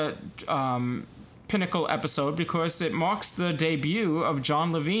another pinnacle episode because it marks the debut of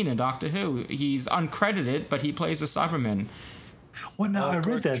John Levine in Doctor Who. He's uncredited, but he plays a Cyberman. Well, no, I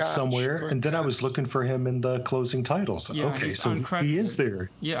read that somewhere, and then I was looking for him in the closing titles. Yeah, okay, so he is there.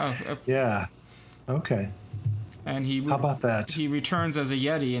 Yeah. Yeah. Okay. And how about that? He returns as a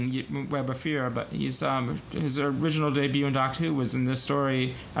Yeti in Web of Fear, but he's his original debut in Doctor Who was in this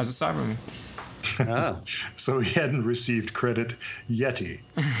story as a Cyberman. So he hadn't received credit Yeti.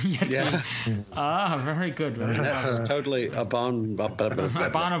 Yeti. Yeah. Yes. Very good. That's totally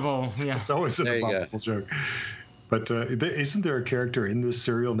abominable. Yeah. It's always an abominable joke. But isn't there a character in this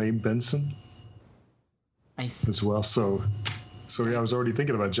serial named Benson? As well. So yeah, I was already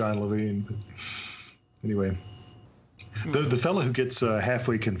thinking about John Levine. But anyway. The fellow who gets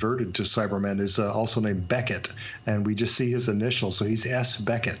halfway converted to Cyberman is also named Beckett, and we just see his initials, so he's S.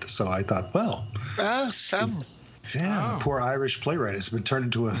 Beckett. So I thought, well... Sam. Yeah, the poor Irish playwright has been turned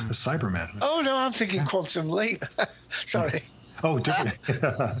into a Cyberman. Oh, no, I'm thinking Quantum Leap. Sorry. Oh, different.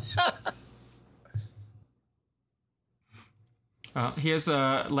 Here's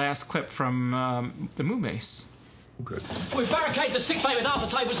a last clip from the Moonbase. Good. We've barricaded the sick bay with half the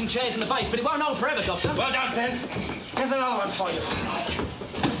tables and chairs in the base, but it won't hold forever, Doctor. Well done, Ben. Here's another one for you.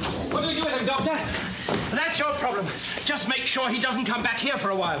 What do we do with him, Doctor? That's your problem. Just make sure he doesn't come back here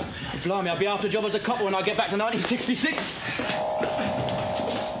for a while. Blimey, I'll be after a job as a copper when I get back to 1966.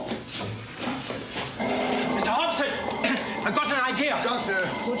 Mr. Hobson, I've got an idea. Doctor,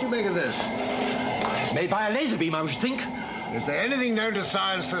 what do you make of this? Made by a laser beam, I should think. Is there anything known to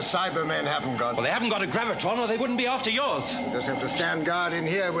science the Cybermen haven't got? Well, they haven't got a gravitron, or they wouldn't be after yours. Just have to stand guard in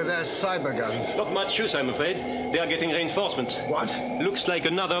here with their cyber guns. Not much use, I'm afraid. They are getting reinforcements. What? Looks like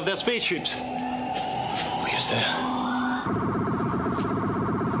another of their spaceships. Look who's there.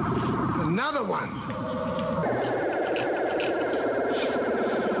 Another one.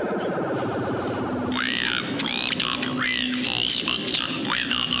 We have brought up reinforcements and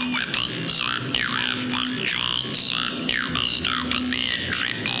with other weapons. You have one chance. You must open the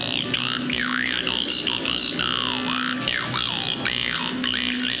entry port. You cannot stop us now. You will all be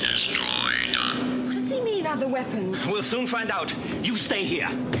completely destroyed. What does he mean, other weapons? We'll soon find out. You stay here.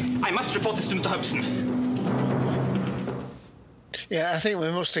 I must report this to Mr. Hobson. Yeah, I think we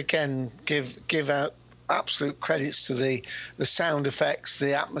must again give out absolute credits to the sound effects,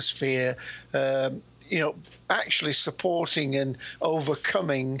 the atmosphere, actually supporting and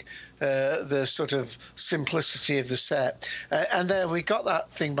overcoming the sort of simplicity of the set. And there we got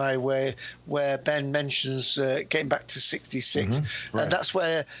that thing where Ben mentions getting back to 66. Right. And that's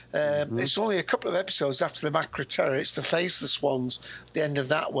where it's only a couple of episodes after the Macra Terror. It's the Faceless Ones, the end of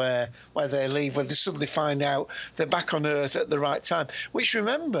that, where they leave, where they suddenly find out they're back on Earth at the right time. Which,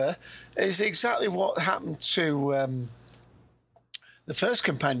 remember, is exactly what happened to the first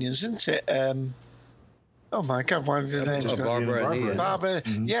companions, isn't it? Oh my God! Why did the names go? Barbara and Ian. Barbara,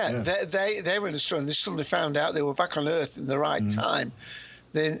 they were in the story, and they suddenly found out they were back on Earth in the right time.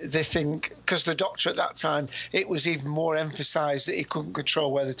 They think, because the Doctor at that time, it was even more emphasised that he couldn't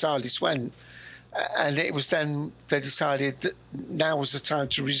control where the TARDIS went, and it was then they decided that now was the time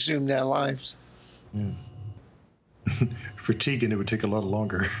to resume their lives. For Tegan, it would take a lot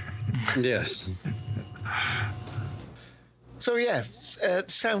longer. Yes. So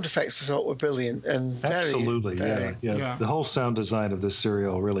sound effects I thought were brilliant and very, absolutely, very, yeah. The whole sound design of this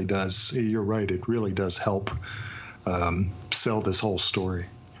serial really does. You're right; it really does help sell this whole story.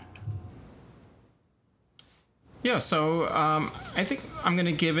 Yeah, so I think I'm going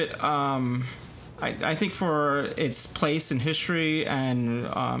to give it. I think for its place in history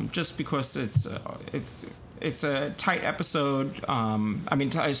and just because it's a tight episode.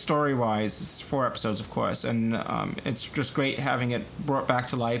 Story-wise, it's 4 episodes, of course, and it's just great having it brought back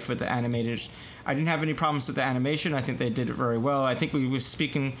to life with the animated. I didn't have any problems with the animation. I think they did it very well. I think we were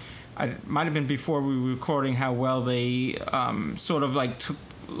speaking. It might have been before we were recording how well they sort of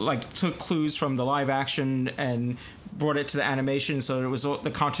took clues from the live action and brought it to the animation, so it was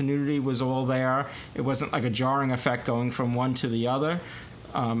the continuity was all there. It wasn't like a jarring effect going from one to the other.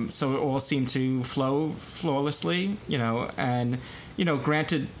 So it all seemed to flow flawlessly, and,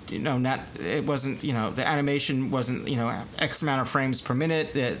 granted, it wasn't, the animation wasn't, X amount of frames per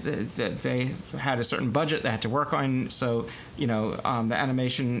minute. They had a certain budget they had to work on. So, the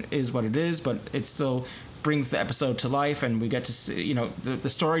animation is what it is, but it still brings the episode to life, and we get to see, the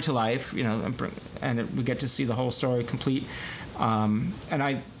story to life, and we get to see the whole story complete. And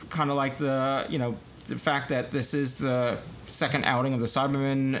I kind of like the fact that this is the second outing of the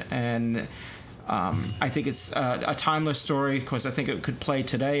Cybermen, and I think it's a timeless story because I think it could play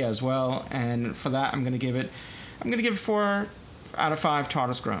today as well. And for that, I'm going to give it 4 out of 5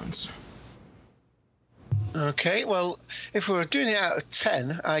 TARDIS groans. Okay, well, if we were doing it out of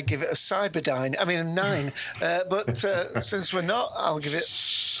 10, I'd give it a 9. But since we're not, I'll give it...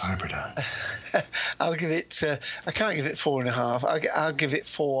 Cyberdyne. I'll give it... I can't give it 4.5. I'll give it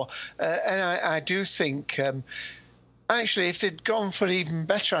 4. And I do think... actually, if they'd gone for even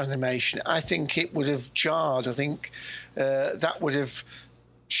better animation, I think it would have jarred. I think that would have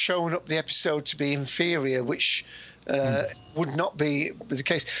shown up the episode to be inferior, which would not be the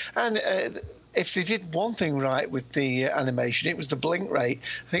case. And... if they did one thing right with the animation, it was the blink rate.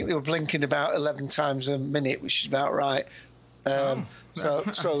 I think they were blinking about 11 times a minute, which is about right. So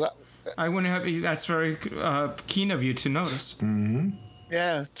that I wouldn't have. That's very keen of you to notice. Mm-hmm.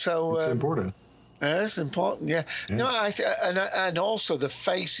 Yeah. So it's important. That's important, yeah. No, and also the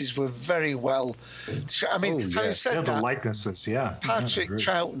faces were very well. I mean, having said that, the likenesses, Patrick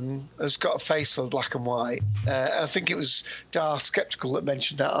Troughton has got a face for black and white. I think it was Darth Skeptical that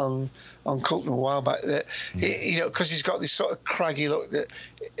mentioned that on Cult a while back. That because he's got this sort of craggy look that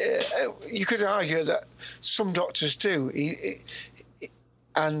you could argue that some doctors do.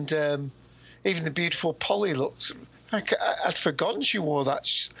 And even the beautiful Polly looks. I'd forgotten she wore that.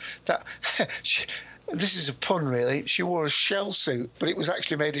 This is a pun, really. She wore a shell suit, but it was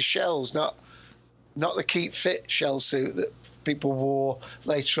actually made of shells, not the keep fit shell suit that people wore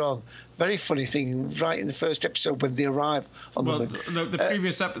later on. Very funny thing, right in the first episode when they arrive on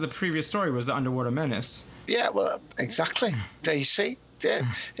the previous story was the Underwater Menace. Yeah, well, exactly. There you see. Yeah,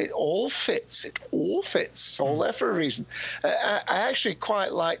 it all fits. It's all there for a reason. I actually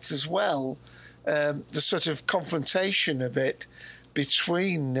quite liked as well. The sort of confrontation a bit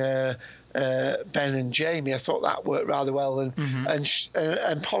between Ben and Jamie, I thought that worked rather well,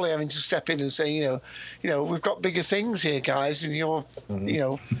 and Polly having to step in and say, we've got bigger things here, guys, and you're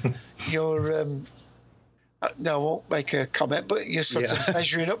no, I won't make a comment, but you're sort of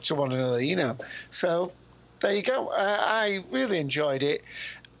measuring up to one another, So there you go. I really enjoyed it,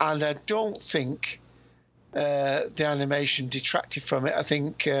 and I don't think the animation detracted from it. I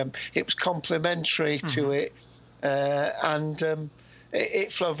think it was complementary to it, and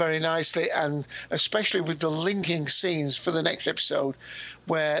it flowed very nicely, and especially with the linking scenes for the next episode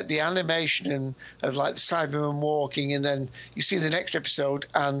where the animation of like the Cybermen walking, and then you see the next episode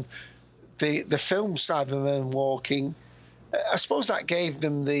and the film Cybermen Walking, I suppose that gave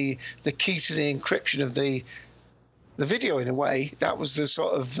them the key to the encryption of the video in a way. That was the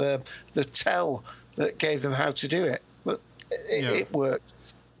sort of the tell that gave them how to do it. But it worked.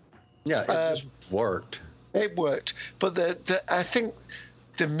 Yeah, it just worked. It worked. But I think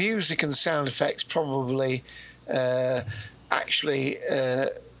the music and the sound effects probably actually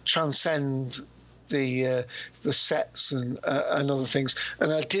transcend the sets and other things.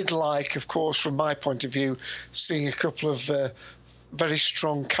 And I did like, of course, from my point of view, seeing a couple of very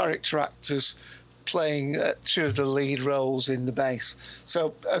strong character actors playing two of the lead roles in the base.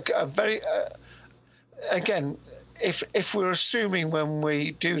 So a very again, if we're assuming when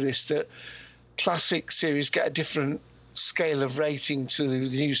we do this that classic series get a different scale of rating to the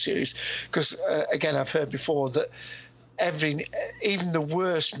new series, because again, I've heard before that even the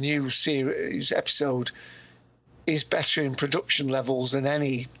worst new series episode is better in production levels than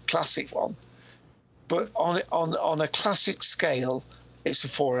any classic one. But on a classic scale, it's a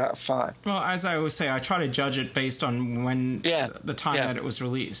 4 out of 5. Well, as I always say, I try to judge it based on when the time that it was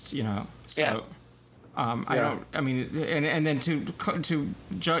released. You know, so I don't. I mean, and then to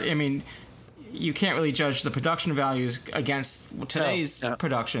judge. I mean, you can't really judge the production values against today's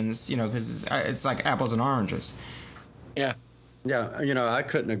productions. You know, because it's like apples and oranges. Yeah. Yeah, you know, I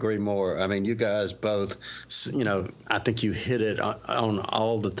couldn't agree more. I mean, you guys both, you know, I think you hit it on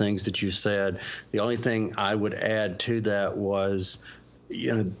all the things that you said. The only thing I would add to that was,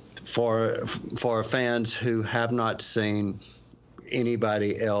 you know, for fans who have not seen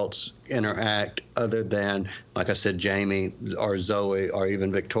anybody else interact other than, like I said, Jamie or Zoe or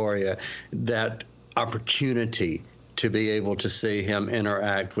even Victoria, that opportunity to be able to see him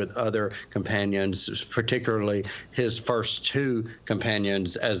interact with other companions, particularly his first two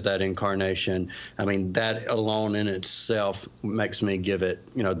companions as that incarnation. I mean, that alone in itself makes me give it,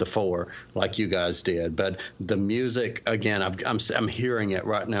 you know, the 4, like you guys did. But the music, again, I'm hearing it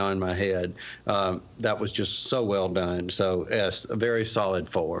right now in my head. That was just so well done. So, yes, a very solid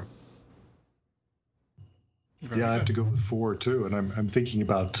 4. I have to go with 4 too, and I'm thinking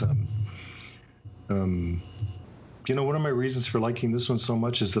about. You know, one of my reasons for liking this one so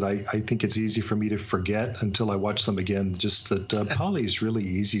much is that I think it's easy for me to forget until I watch them again. Just that Polly is really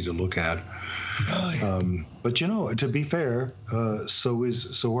easy to look at. Oh, yeah. But, you know, to be fair,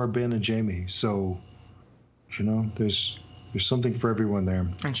 so are Ben and Jamie. So, you know, there's something for everyone there.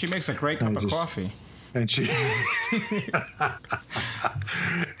 And she makes a great cup of coffee. And she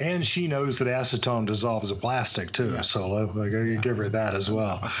and she knows that acetone dissolves a plastic too, so I give her that as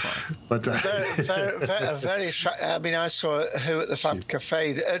well. Of course. But very I mean, I saw Who at the Fab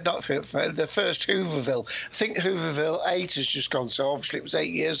Cafe, not Who, the first Hooverville. I think Hooverville 8 has just gone, so obviously it was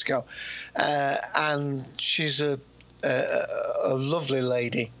 8 years ago, and she's a lovely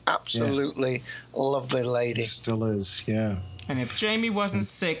lady, absolutely lovely lady. Still is, yeah. And if Jamie wasn't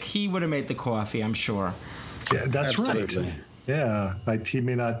sick, he would have made the coffee, I'm sure. Yeah, that's Absolutely. Right. Yeah, he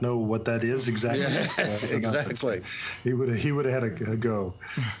may not know what that is exactly. Yeah, exactly. He would have had a go.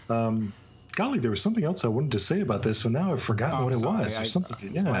 Golly, there was something else I wanted to say about this, and now I've forgotten what it was. Or something.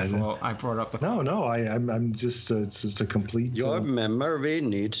 It's my fault. I brought up the. No, I'm just it's just a complete. Your memory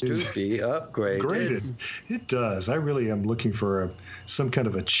needs to be upgraded. It does. I really am looking for some kind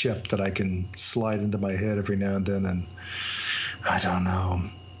of a chip that I can slide into my head every now and then, and I don't know,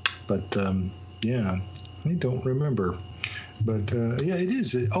 but I don't remember. But it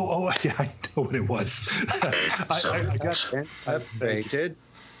is. Yeah, I know what it was. I got upgraded.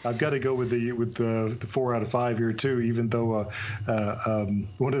 I've got to go with the 4 out of 5 here too. Even though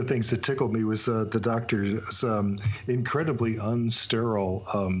one of the things that tickled me was the doctor's incredibly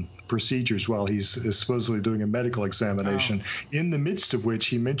unsterile procedures while he's supposedly doing a medical examination. In the midst of which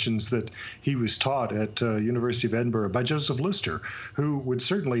he mentions that he was taught at University of Edinburgh by Joseph Lister, who would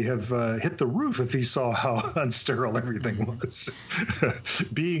certainly have hit the roof if he saw how unsterile everything was,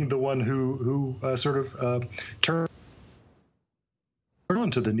 being the one who sort of turned on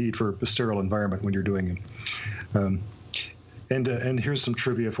to the need for a sterile environment when you're doing it. And here's some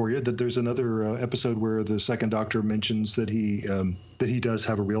trivia for you: that there's another episode where the second Doctor mentions that he does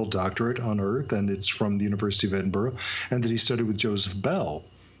have a real doctorate on Earth, and it's from the University of Edinburgh, and that he studied with Joseph Bell.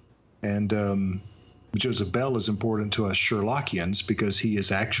 And Joseph Bell is important to us Sherlockians because he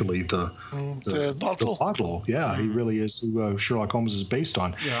is actually the model. Yeah, he really is who Sherlock Holmes is based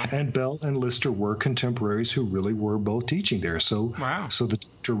on. Yeah. And Bell and Lister were contemporaries who really were both teaching there. So, so the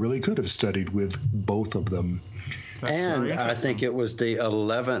Doctor really could have studied with both of them. That's and I think it was the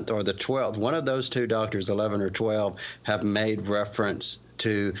 11th or the 12th. One of those two doctors, 11 or 12, have made reference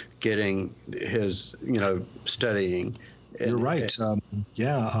to getting his, studying You're right.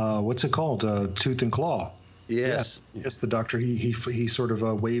 What's it called? Tooth and Claw. Yes. Yes, the doctor, he sort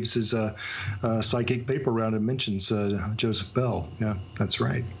of waves his psychic paper around and mentions Joseph Bell. Yeah, that's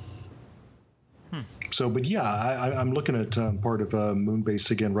right. So, but yeah, I'm looking at part of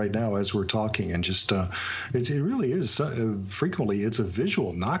Moonbase again right now as we're talking, and just it really is frequently it's a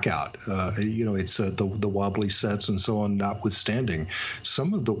visual knockout. It's the wobbly sets and so on, notwithstanding,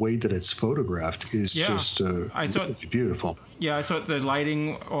 some of the way that it's photographed is just really beautiful. Yeah, I thought the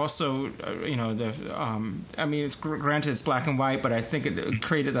lighting also, it's granted it's black and white, but I think it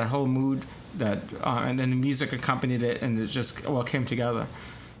created that whole mood that, and then the music accompanied it, and it just all came together.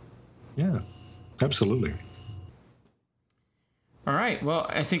 Yeah. Absolutely. All right. Well,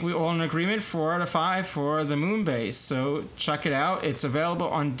 I think we're all in agreement 4 out of 5 for the Moonbase. So check it out. It's available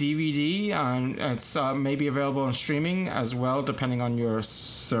on DVD. It's maybe available on streaming as well, depending on your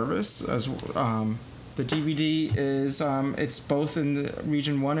service. The DVD is it's both in the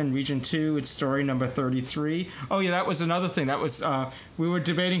Region 1 and Region 2. It's story number 33. Oh, yeah, that was another thing. That was we were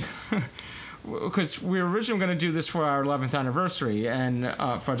debating... because we were originally going to do this for our 11th anniversary and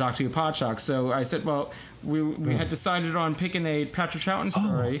for Doctor Who Podshock. So I said, well, we had decided on picking a Patrick Troughton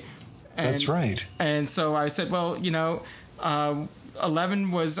story. That's right. And so I said, well,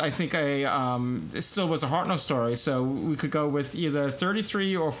 11 was, I think, it still was a Hartnell story. So we could go with either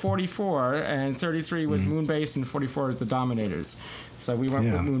 33 or 44. And 33 was Moonbase and 44 is the Dominators. So we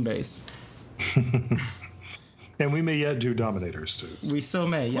went with Moonbase. And we may yet do Dominators, too. We still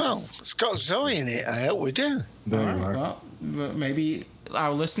may, yes. Well, it's got Zoe in it. I hope we do. There you are. Well, maybe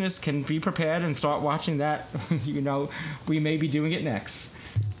our listeners can be prepared and start watching that. We may be doing it next.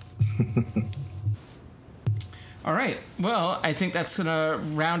 All right. Well, I think that's going to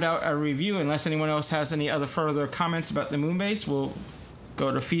round out our review. Unless anyone else has any other further comments about the Moonbase, we'll go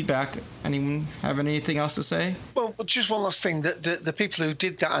to feedback. Anyone have anything else to say? Well, just one last thing. The people who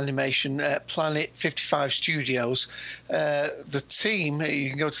did that animation at Planet 55 Studios, the team, you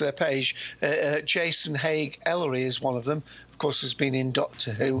can go to their page, Jason Haig Ellery is one of them. Of course, has been in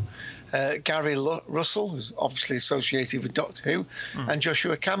Doctor Who. Gary Russell, who's obviously associated with Doctor Who, and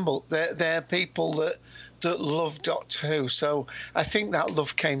Joshua Campbell. They're people that love Doctor Who. So I think that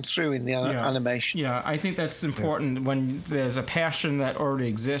love came through in the animation. Yeah, I think that's important when there's a passion that already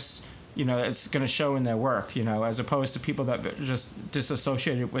exists. It's going to show in their work, as opposed to people that just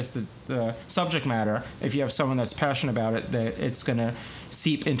disassociated with the subject matter. If you have someone that's passionate about it, that it's going to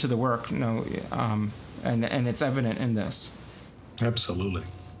seep into the work, and it's evident in this. Absolutely.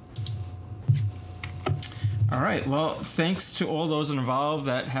 All right. Well, thanks to all those involved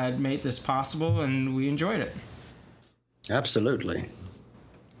that had made this possible, and we enjoyed it. Absolutely.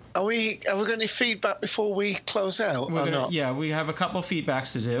 Are we got any feedback before we close out? Yeah, we have a couple of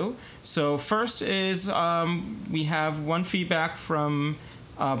feedbacks to do. So first is we have one feedback from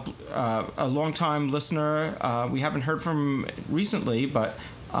a longtime listener. We haven't heard from recently, but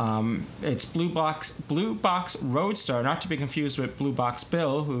it's Blue Box Roadster, not to be confused with Blue Box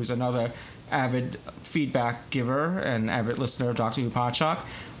Bill, who's another avid feedback giver and avid listener of Doctor Who Podshock.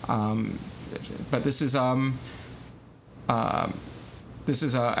 But this is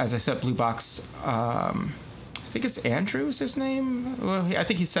as I said, Blue Box. I think it's Andrew is his name. Well, I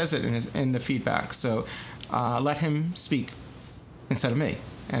think he says it in the feedback. So let him speak instead of me.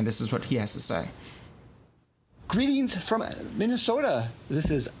 And this is what he has to say. Greetings from Minnesota. This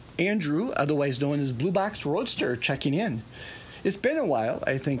is Andrew, otherwise known as Blue Box Roadster, checking in. It's been a while,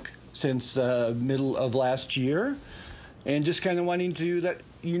 I think, since middle of last year, and just kind of wanting to let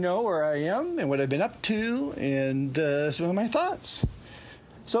you know where I am and what I've been up to and some of my thoughts.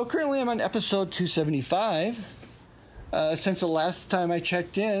 So currently I'm on episode 275. Since the last time I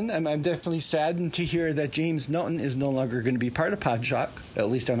checked in, I'm definitely saddened to hear that James Naughton is no longer going to be part of Podshock, at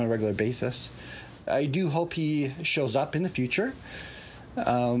least on a regular basis. I do hope he shows up in the future.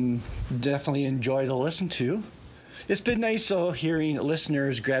 Definitely enjoy to listen to. It's been nice, though, hearing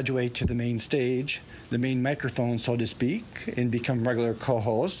listeners graduate to the main stage, the main microphone, so to speak, and become regular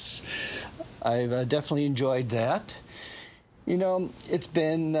co-hosts. I've definitely enjoyed that. It's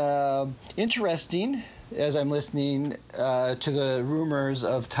been interesting as I'm listening to the rumors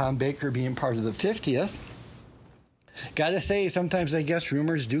of Tom Baker being part of the 50th. Gotta say, sometimes I guess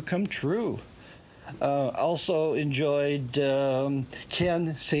rumors do come true. Also enjoyed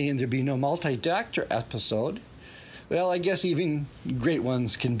Ken saying there'd be no multi-doctor episode. Well, I guess even great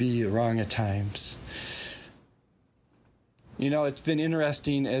ones can be wrong at times. It's been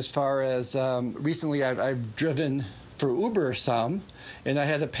interesting as far as recently I've driven for Uber some, and I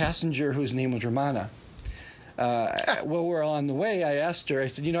had a passenger whose name was Romana. While we're on the way, I asked her, I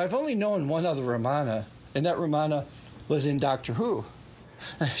said, I've only known one other Romana, and that Romana was in Doctor Who.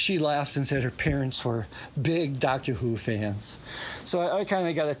 She laughed and said her parents were big Doctor Who fans. So I kind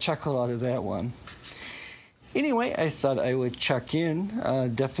of got a chuckle out of that one. Anyway, I thought I would check in.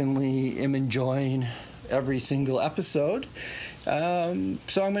 Definitely am enjoying every single episode. So I'm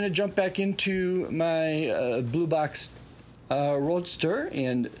going to jump back into my Blue Box Roadster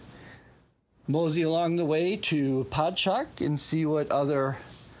and mosey along the way to Podshock and see what other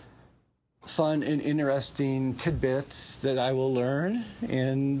fun and interesting tidbits that I will learn,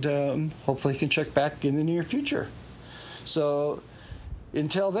 and hopefully can check back in the near future. So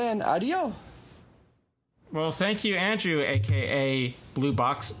until then, adios. Well, thank you, Andrew, a.k.a. Blue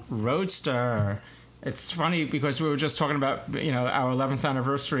Box Roadster. It's funny because we were just talking about, our 11th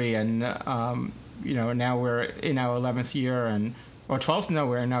anniversary, and, now we're in our 11th year, or 12th, no,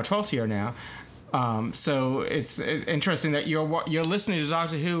 we're in our 12th year now. So it's interesting that you're listening to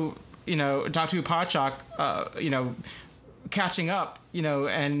Doctor Who, Doctor Who Podshock, catching up,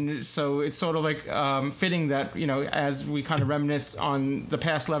 and so it's sort of like fitting that, as we kind of reminisce on the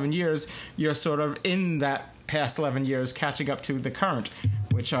past 11 years, you're sort of in that past 11 years catching up to the current,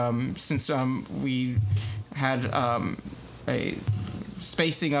 which since we had a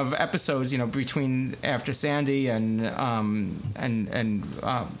spacing of episodes, between after Sandy and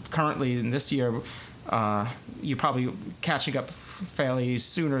currently in this year, you're probably catching up fairly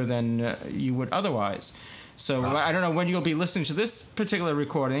sooner than you would otherwise. So I don't know when you'll be listening to this particular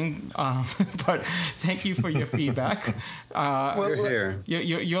recording, but thank you for your feedback. You're here.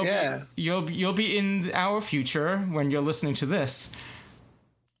 You'll be in our future when you're listening to this.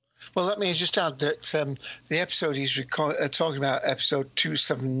 Well, let me just add that the episode he's talking about, episode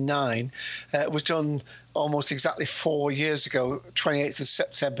 279, was done almost exactly 4 years ago, 28th of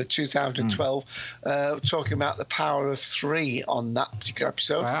September 2012, talking about the power of 3 on that particular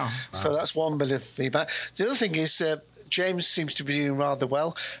episode. Wow. So that's one bit of feedback. The other thing is James seems to be doing rather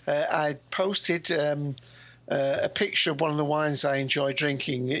well. I posted a picture of one of the wines I enjoy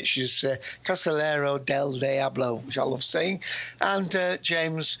drinking, which is Castelero del Diablo, which I love saying. And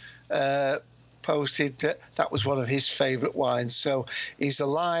James posted that was one of his favourite wines. So he's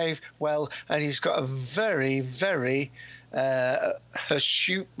alive, well, and he's got a very, very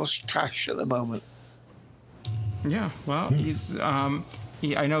hirsute moustache at the moment. Yeah, well, he's...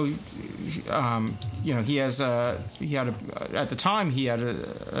 I know, he has at the time he had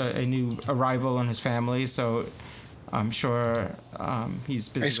a new arrival in his family, so I'm sure he's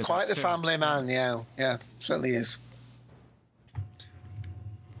busy. He's quite the family man, yeah, certainly is.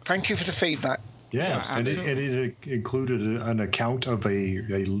 Thank you for the feedback. Yes, and it included an account of a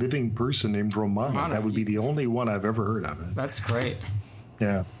living person named Romana. That would be the only one I've ever heard of it. That's great.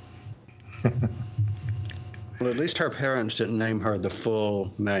 Yeah. Well, at least her parents didn't name her the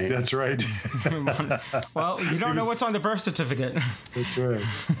full name. That's right. Well, you don't know what's on the birth certificate. That's right.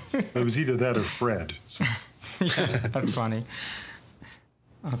 It was either that or Fred. So. Yeah, that's funny.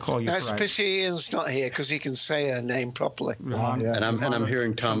 I'll call you That's Fred. pity Ian's not here because he can say her name properly. And I'm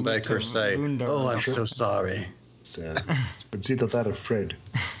hearing Tom Baker say, "Oh, I'm so sorry." It's either that or Fred.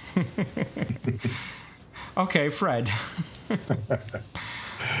 Okay, Fred.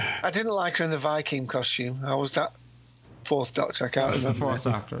 I didn't like her in the Viking costume. How was that? Fourth Doctor, I can't remember. The Fourth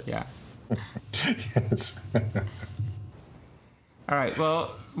Doctor, yeah. Yes. All right,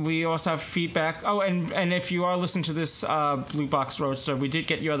 well, we also have feedback. Oh, and if you are listening to this Blue Box Roadster, we did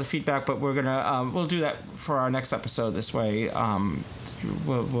get your other feedback, but we're gonna we'll do that for our next episode. This way,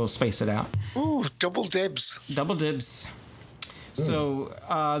 we'll space it out. Ooh, double dibs. Double dibs. So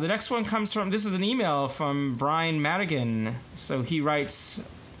the next one comes from, this is an email from Brian Madigan. So he writes,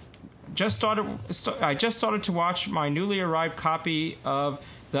 I just started to watch my newly arrived copy of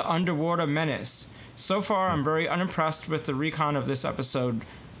The Underwater Menace. So far, I'm very unimpressed with the recon of this episode,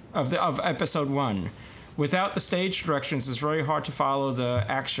 of episode 1. Without the stage directions, it's very hard to follow the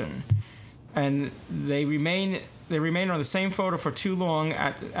action. And they remain on the same photo for too long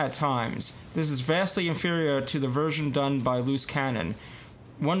at times. This is vastly inferior to the version done by Loose Cannon.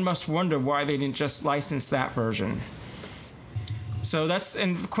 One must wonder why they didn't just license that version. So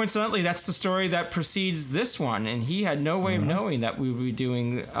and coincidentally, that's the story that precedes this one, and he had no way of knowing that we would be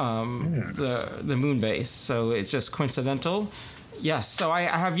doing the moon base. So it's just coincidental. Yes, so I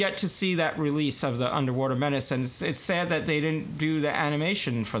have yet to see that release of the Underwater Menace, and it's sad that they didn't do the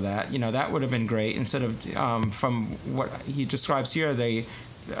animation for that. That would have been great. Instead of from what he describes here, they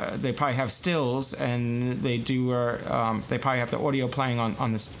probably have stills, and they probably have the audio playing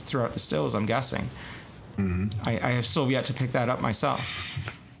on this throughout the stills, I'm guessing. Mm-hmm. I have still yet to pick that up myself.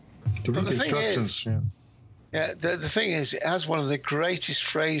 The reconstructions, the thing is, it has one of the greatest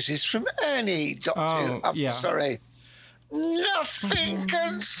phrases from any Doctor. Sorry. Nothing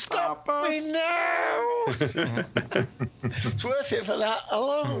can stop me now. It's worth it for that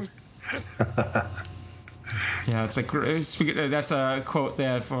alone. Yeah, it's that's a quote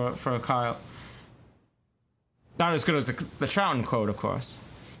there for Kyle. Not as good as the Troughton quote, of course.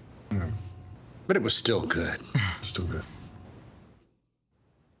 But it was still good. Still good.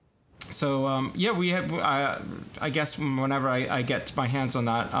 So we have. I guess whenever I get my hands on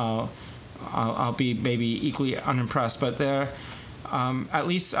that, I'll be maybe equally unimpressed. But they're at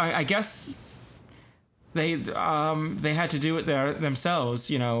least I guess they had to do it themselves.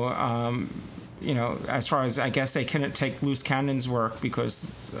 As far as I guess they couldn't take loose cannon's work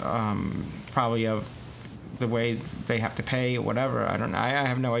because probably of the way they have to pay or whatever. I don't know. I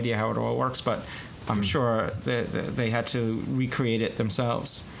have no idea how it all works, but I'm sure they had to recreate it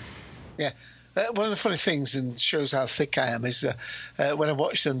themselves. Yeah. One of the funny things, and shows how thick I am, is when I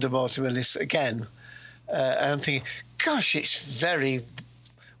watched Underwater and this again, and I'm thinking, gosh, it's very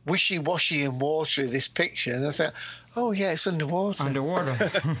wishy-washy and watery, this picture. And I thought, oh, yeah, it's underwater. Underwater.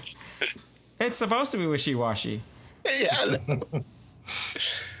 It's supposed to be wishy-washy. Yeah.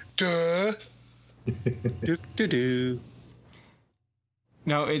 Duh. Do.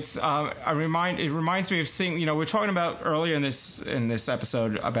 No, it's it reminds me of seeing. We're talking about earlier in this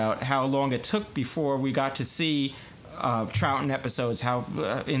episode about how long it took before we got to see Troughton episodes. How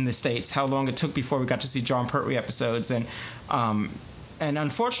in the States, how long it took before we got to see John Pertwee episodes, and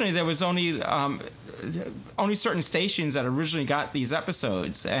unfortunately there was only certain stations that originally got these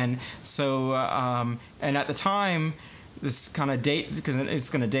episodes, and so and at the time. This kind of date, because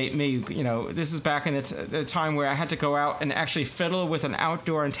it's going to date me, this is back in the time where I had to go out and actually fiddle with an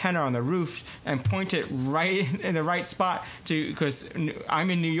outdoor antenna on the roof and point it right in the right spot because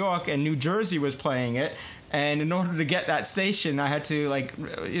I'm in New York and New Jersey was playing it. And in order to get that station, I had to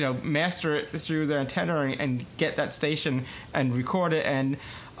master it through the antenna and get that station and record it. And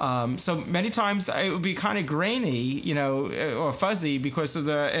so many times it would be kind of grainy, or fuzzy because of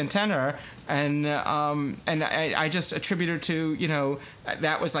the antenna. And I just attributed to,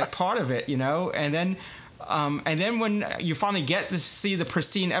 that was like part of it, and then when you finally get to see the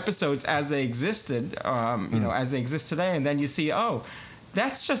pristine episodes as they existed, as they exist today, and then you see, oh,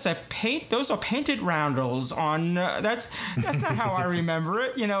 that's just those are painted roundels on, that's not how I remember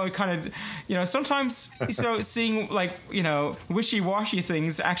it. It kind of, sometimes, seeing wishy-washy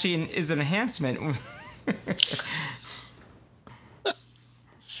things actually is an enhancement.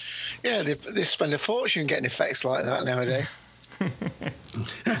 Yeah, they spend a fortune getting effects like that nowadays.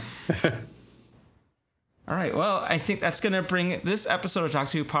 All right, well, I think that's going to bring this episode of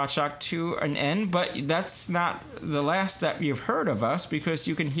Doctor Who Podshock to an end, but that's not the last that you've heard of us, because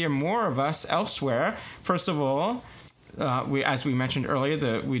you can hear more of us elsewhere. First of all, as we mentioned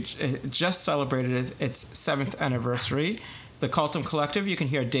earlier, we just celebrated its 7th anniversary. The Cultum Collective, you can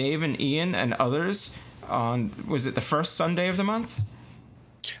hear Dave and Ian and others on, was it the first Sunday of the month?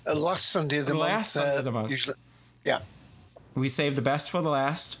 Last Sunday of the month. Last Sunday of the month. Usually, yeah. We saved the best for the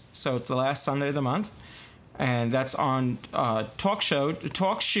last, so it's the last Sunday of the month. And that's on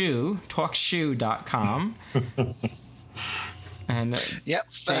TalkShoe.com. And yep,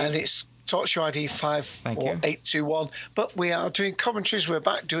 and it's TalkShoe ID 54821. But we are doing commentaries. We're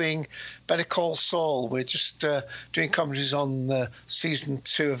back doing Better Call Saul. We're just doing commentaries on season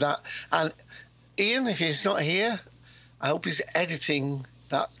 2 of that. And Ian, if he's not here, I hope he's editing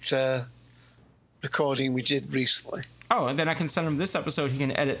that recording we did recently. Oh, and then I can send him this episode. He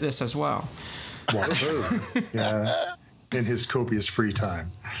can edit this as well. Yeah, in his copious free time.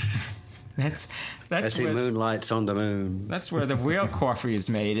 That's as he moonlights on the moon. That's where the real coffee is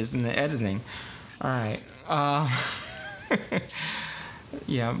made, is in the editing. All right.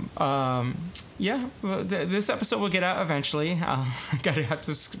 Yeah. Well, this episode will get out eventually. Gotta have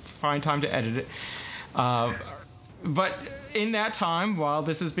to find time to edit it. But in that time, while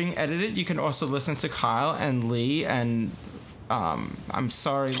this is being edited, you can also listen to Kyle and Lee and I'm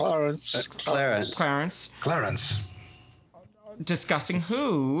sorry, Clarence discussing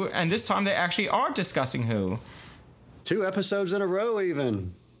Who, and this time they actually are discussing Who. 2 episodes in a row,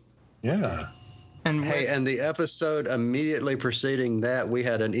 even. Yeah. And the episode immediately preceding that, we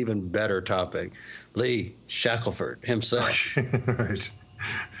had an even better topic. Lee Shackelford himself. Right.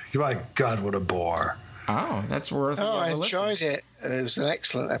 My God, what a bore. Oh, that's worth. Oh, I enjoyed it. It was an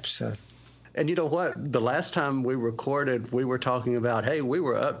excellent episode. And you know what? The last time we recorded, we were talking about, hey, we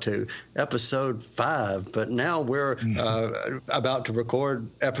were up to episode 5, but now we're about to record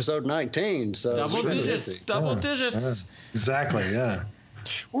episode 19. So double digits. Yeah. Exactly. Yeah.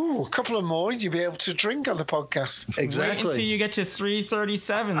 Ooh, a couple of more, you'll be able to drink on the podcast. Wait until you get to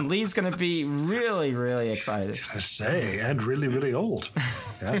 337. Lee's going to be really, really excited. I say, and really, really old.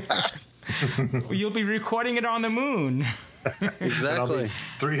 Yeah. You'll be recording it on the moon. Exactly.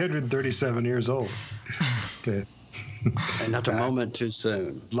 337 years old. Okay. And not a moment too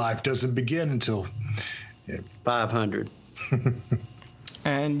soon. Life doesn't begin until 500.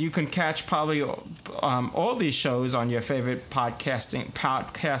 And you can catch probably all these shows on your favorite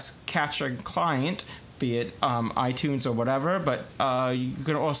podcast catcher client, be it iTunes or whatever. But you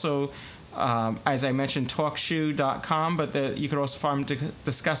can also, as I mentioned, TalkShoe.com. But you can also find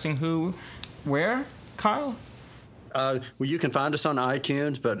Discussing Who, where, Kyle? Well, you can find us on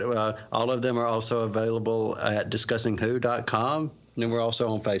iTunes, but all of them are also available at DiscussingWho.com. And then we're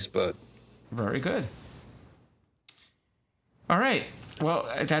also on Facebook. Very good. All right. Well,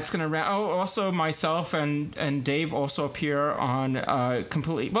 that's going to wrap. Oh, also myself and Dave also appear on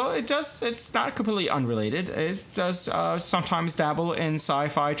completely. Well, it's not completely unrelated. It does sometimes dabble in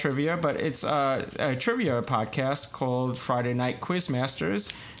sci-fi trivia, but it's a trivia podcast called Friday Night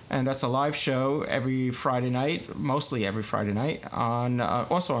Quizmasters, and that's a live show every Friday night, mostly every Friday night, on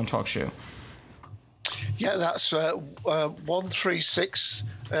also on TalkShoe. Yeah, that's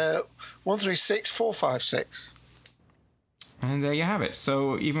 136-456. And there you have it.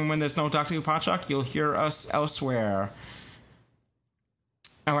 So even when there's no Doctor Who Podshock, you'll hear us elsewhere.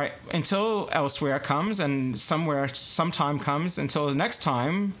 All right. Until elsewhere comes and sometime comes, until the next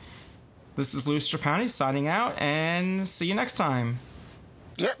time, this is Louis Trapani signing out, and see you next time.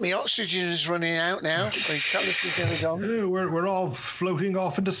 Yeah, my oxygen is running out now. The canister's nearly gone. We're all floating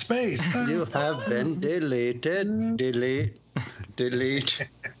off into space. You have been deleted. Delete.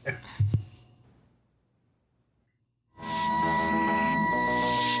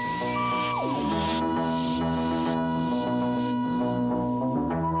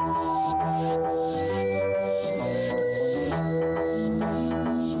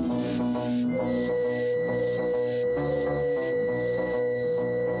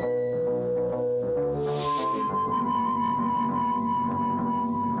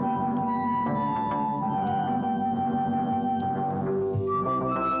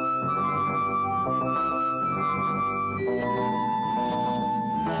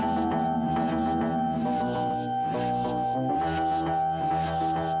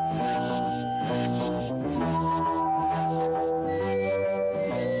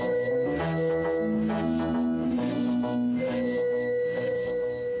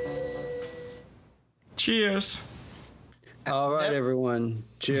 Cheers. All right, everyone.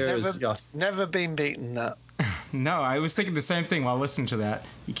 Cheers. Never been beaten that. No, I was thinking the same thing while listening to that.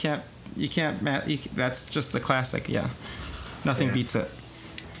 You can't, that's just the classic, yeah. Nothing beats it.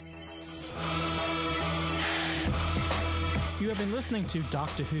 You have been listening to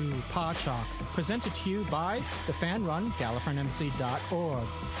Doctor Who Podshock, presented to you by the fan-run GallifreyanEmbassy.org.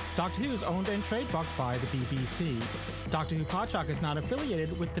 Doctor Who is owned and trademarked by the BBC. Doctor Who Podshock is not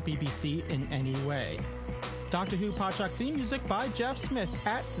affiliated with the BBC in any way. Doctor Who Podshock theme music by Jeff Smith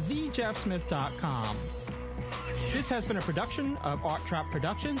at thejeffsmith.com. This has been a production of Art Trap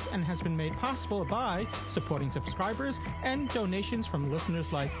Productions and has been made possible by supporting subscribers and donations from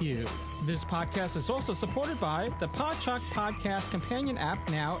listeners like you. This podcast is also supported by the Podshock Podcast Companion app,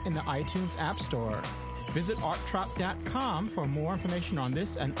 now in the iTunes App Store. Visit arttrap.com for more information on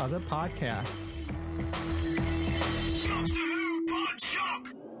this and other podcasts.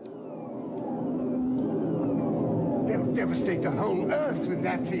 They'll devastate the whole Earth if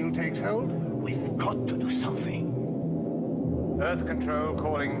that field takes hold. We've got to do something. Earth Control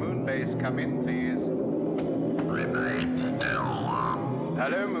calling Moonbase. Come in, please. Remain still.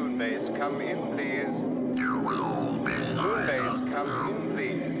 Hello, Moonbase. Come in, please. You will all be Moonbase, come in,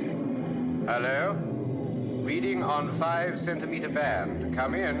 please. Hello? Reading on 5 centimeter band.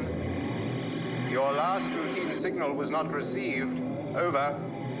 Come in. Your last routine signal was not received. Over.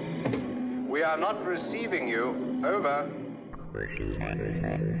 We are not receiving you. Over.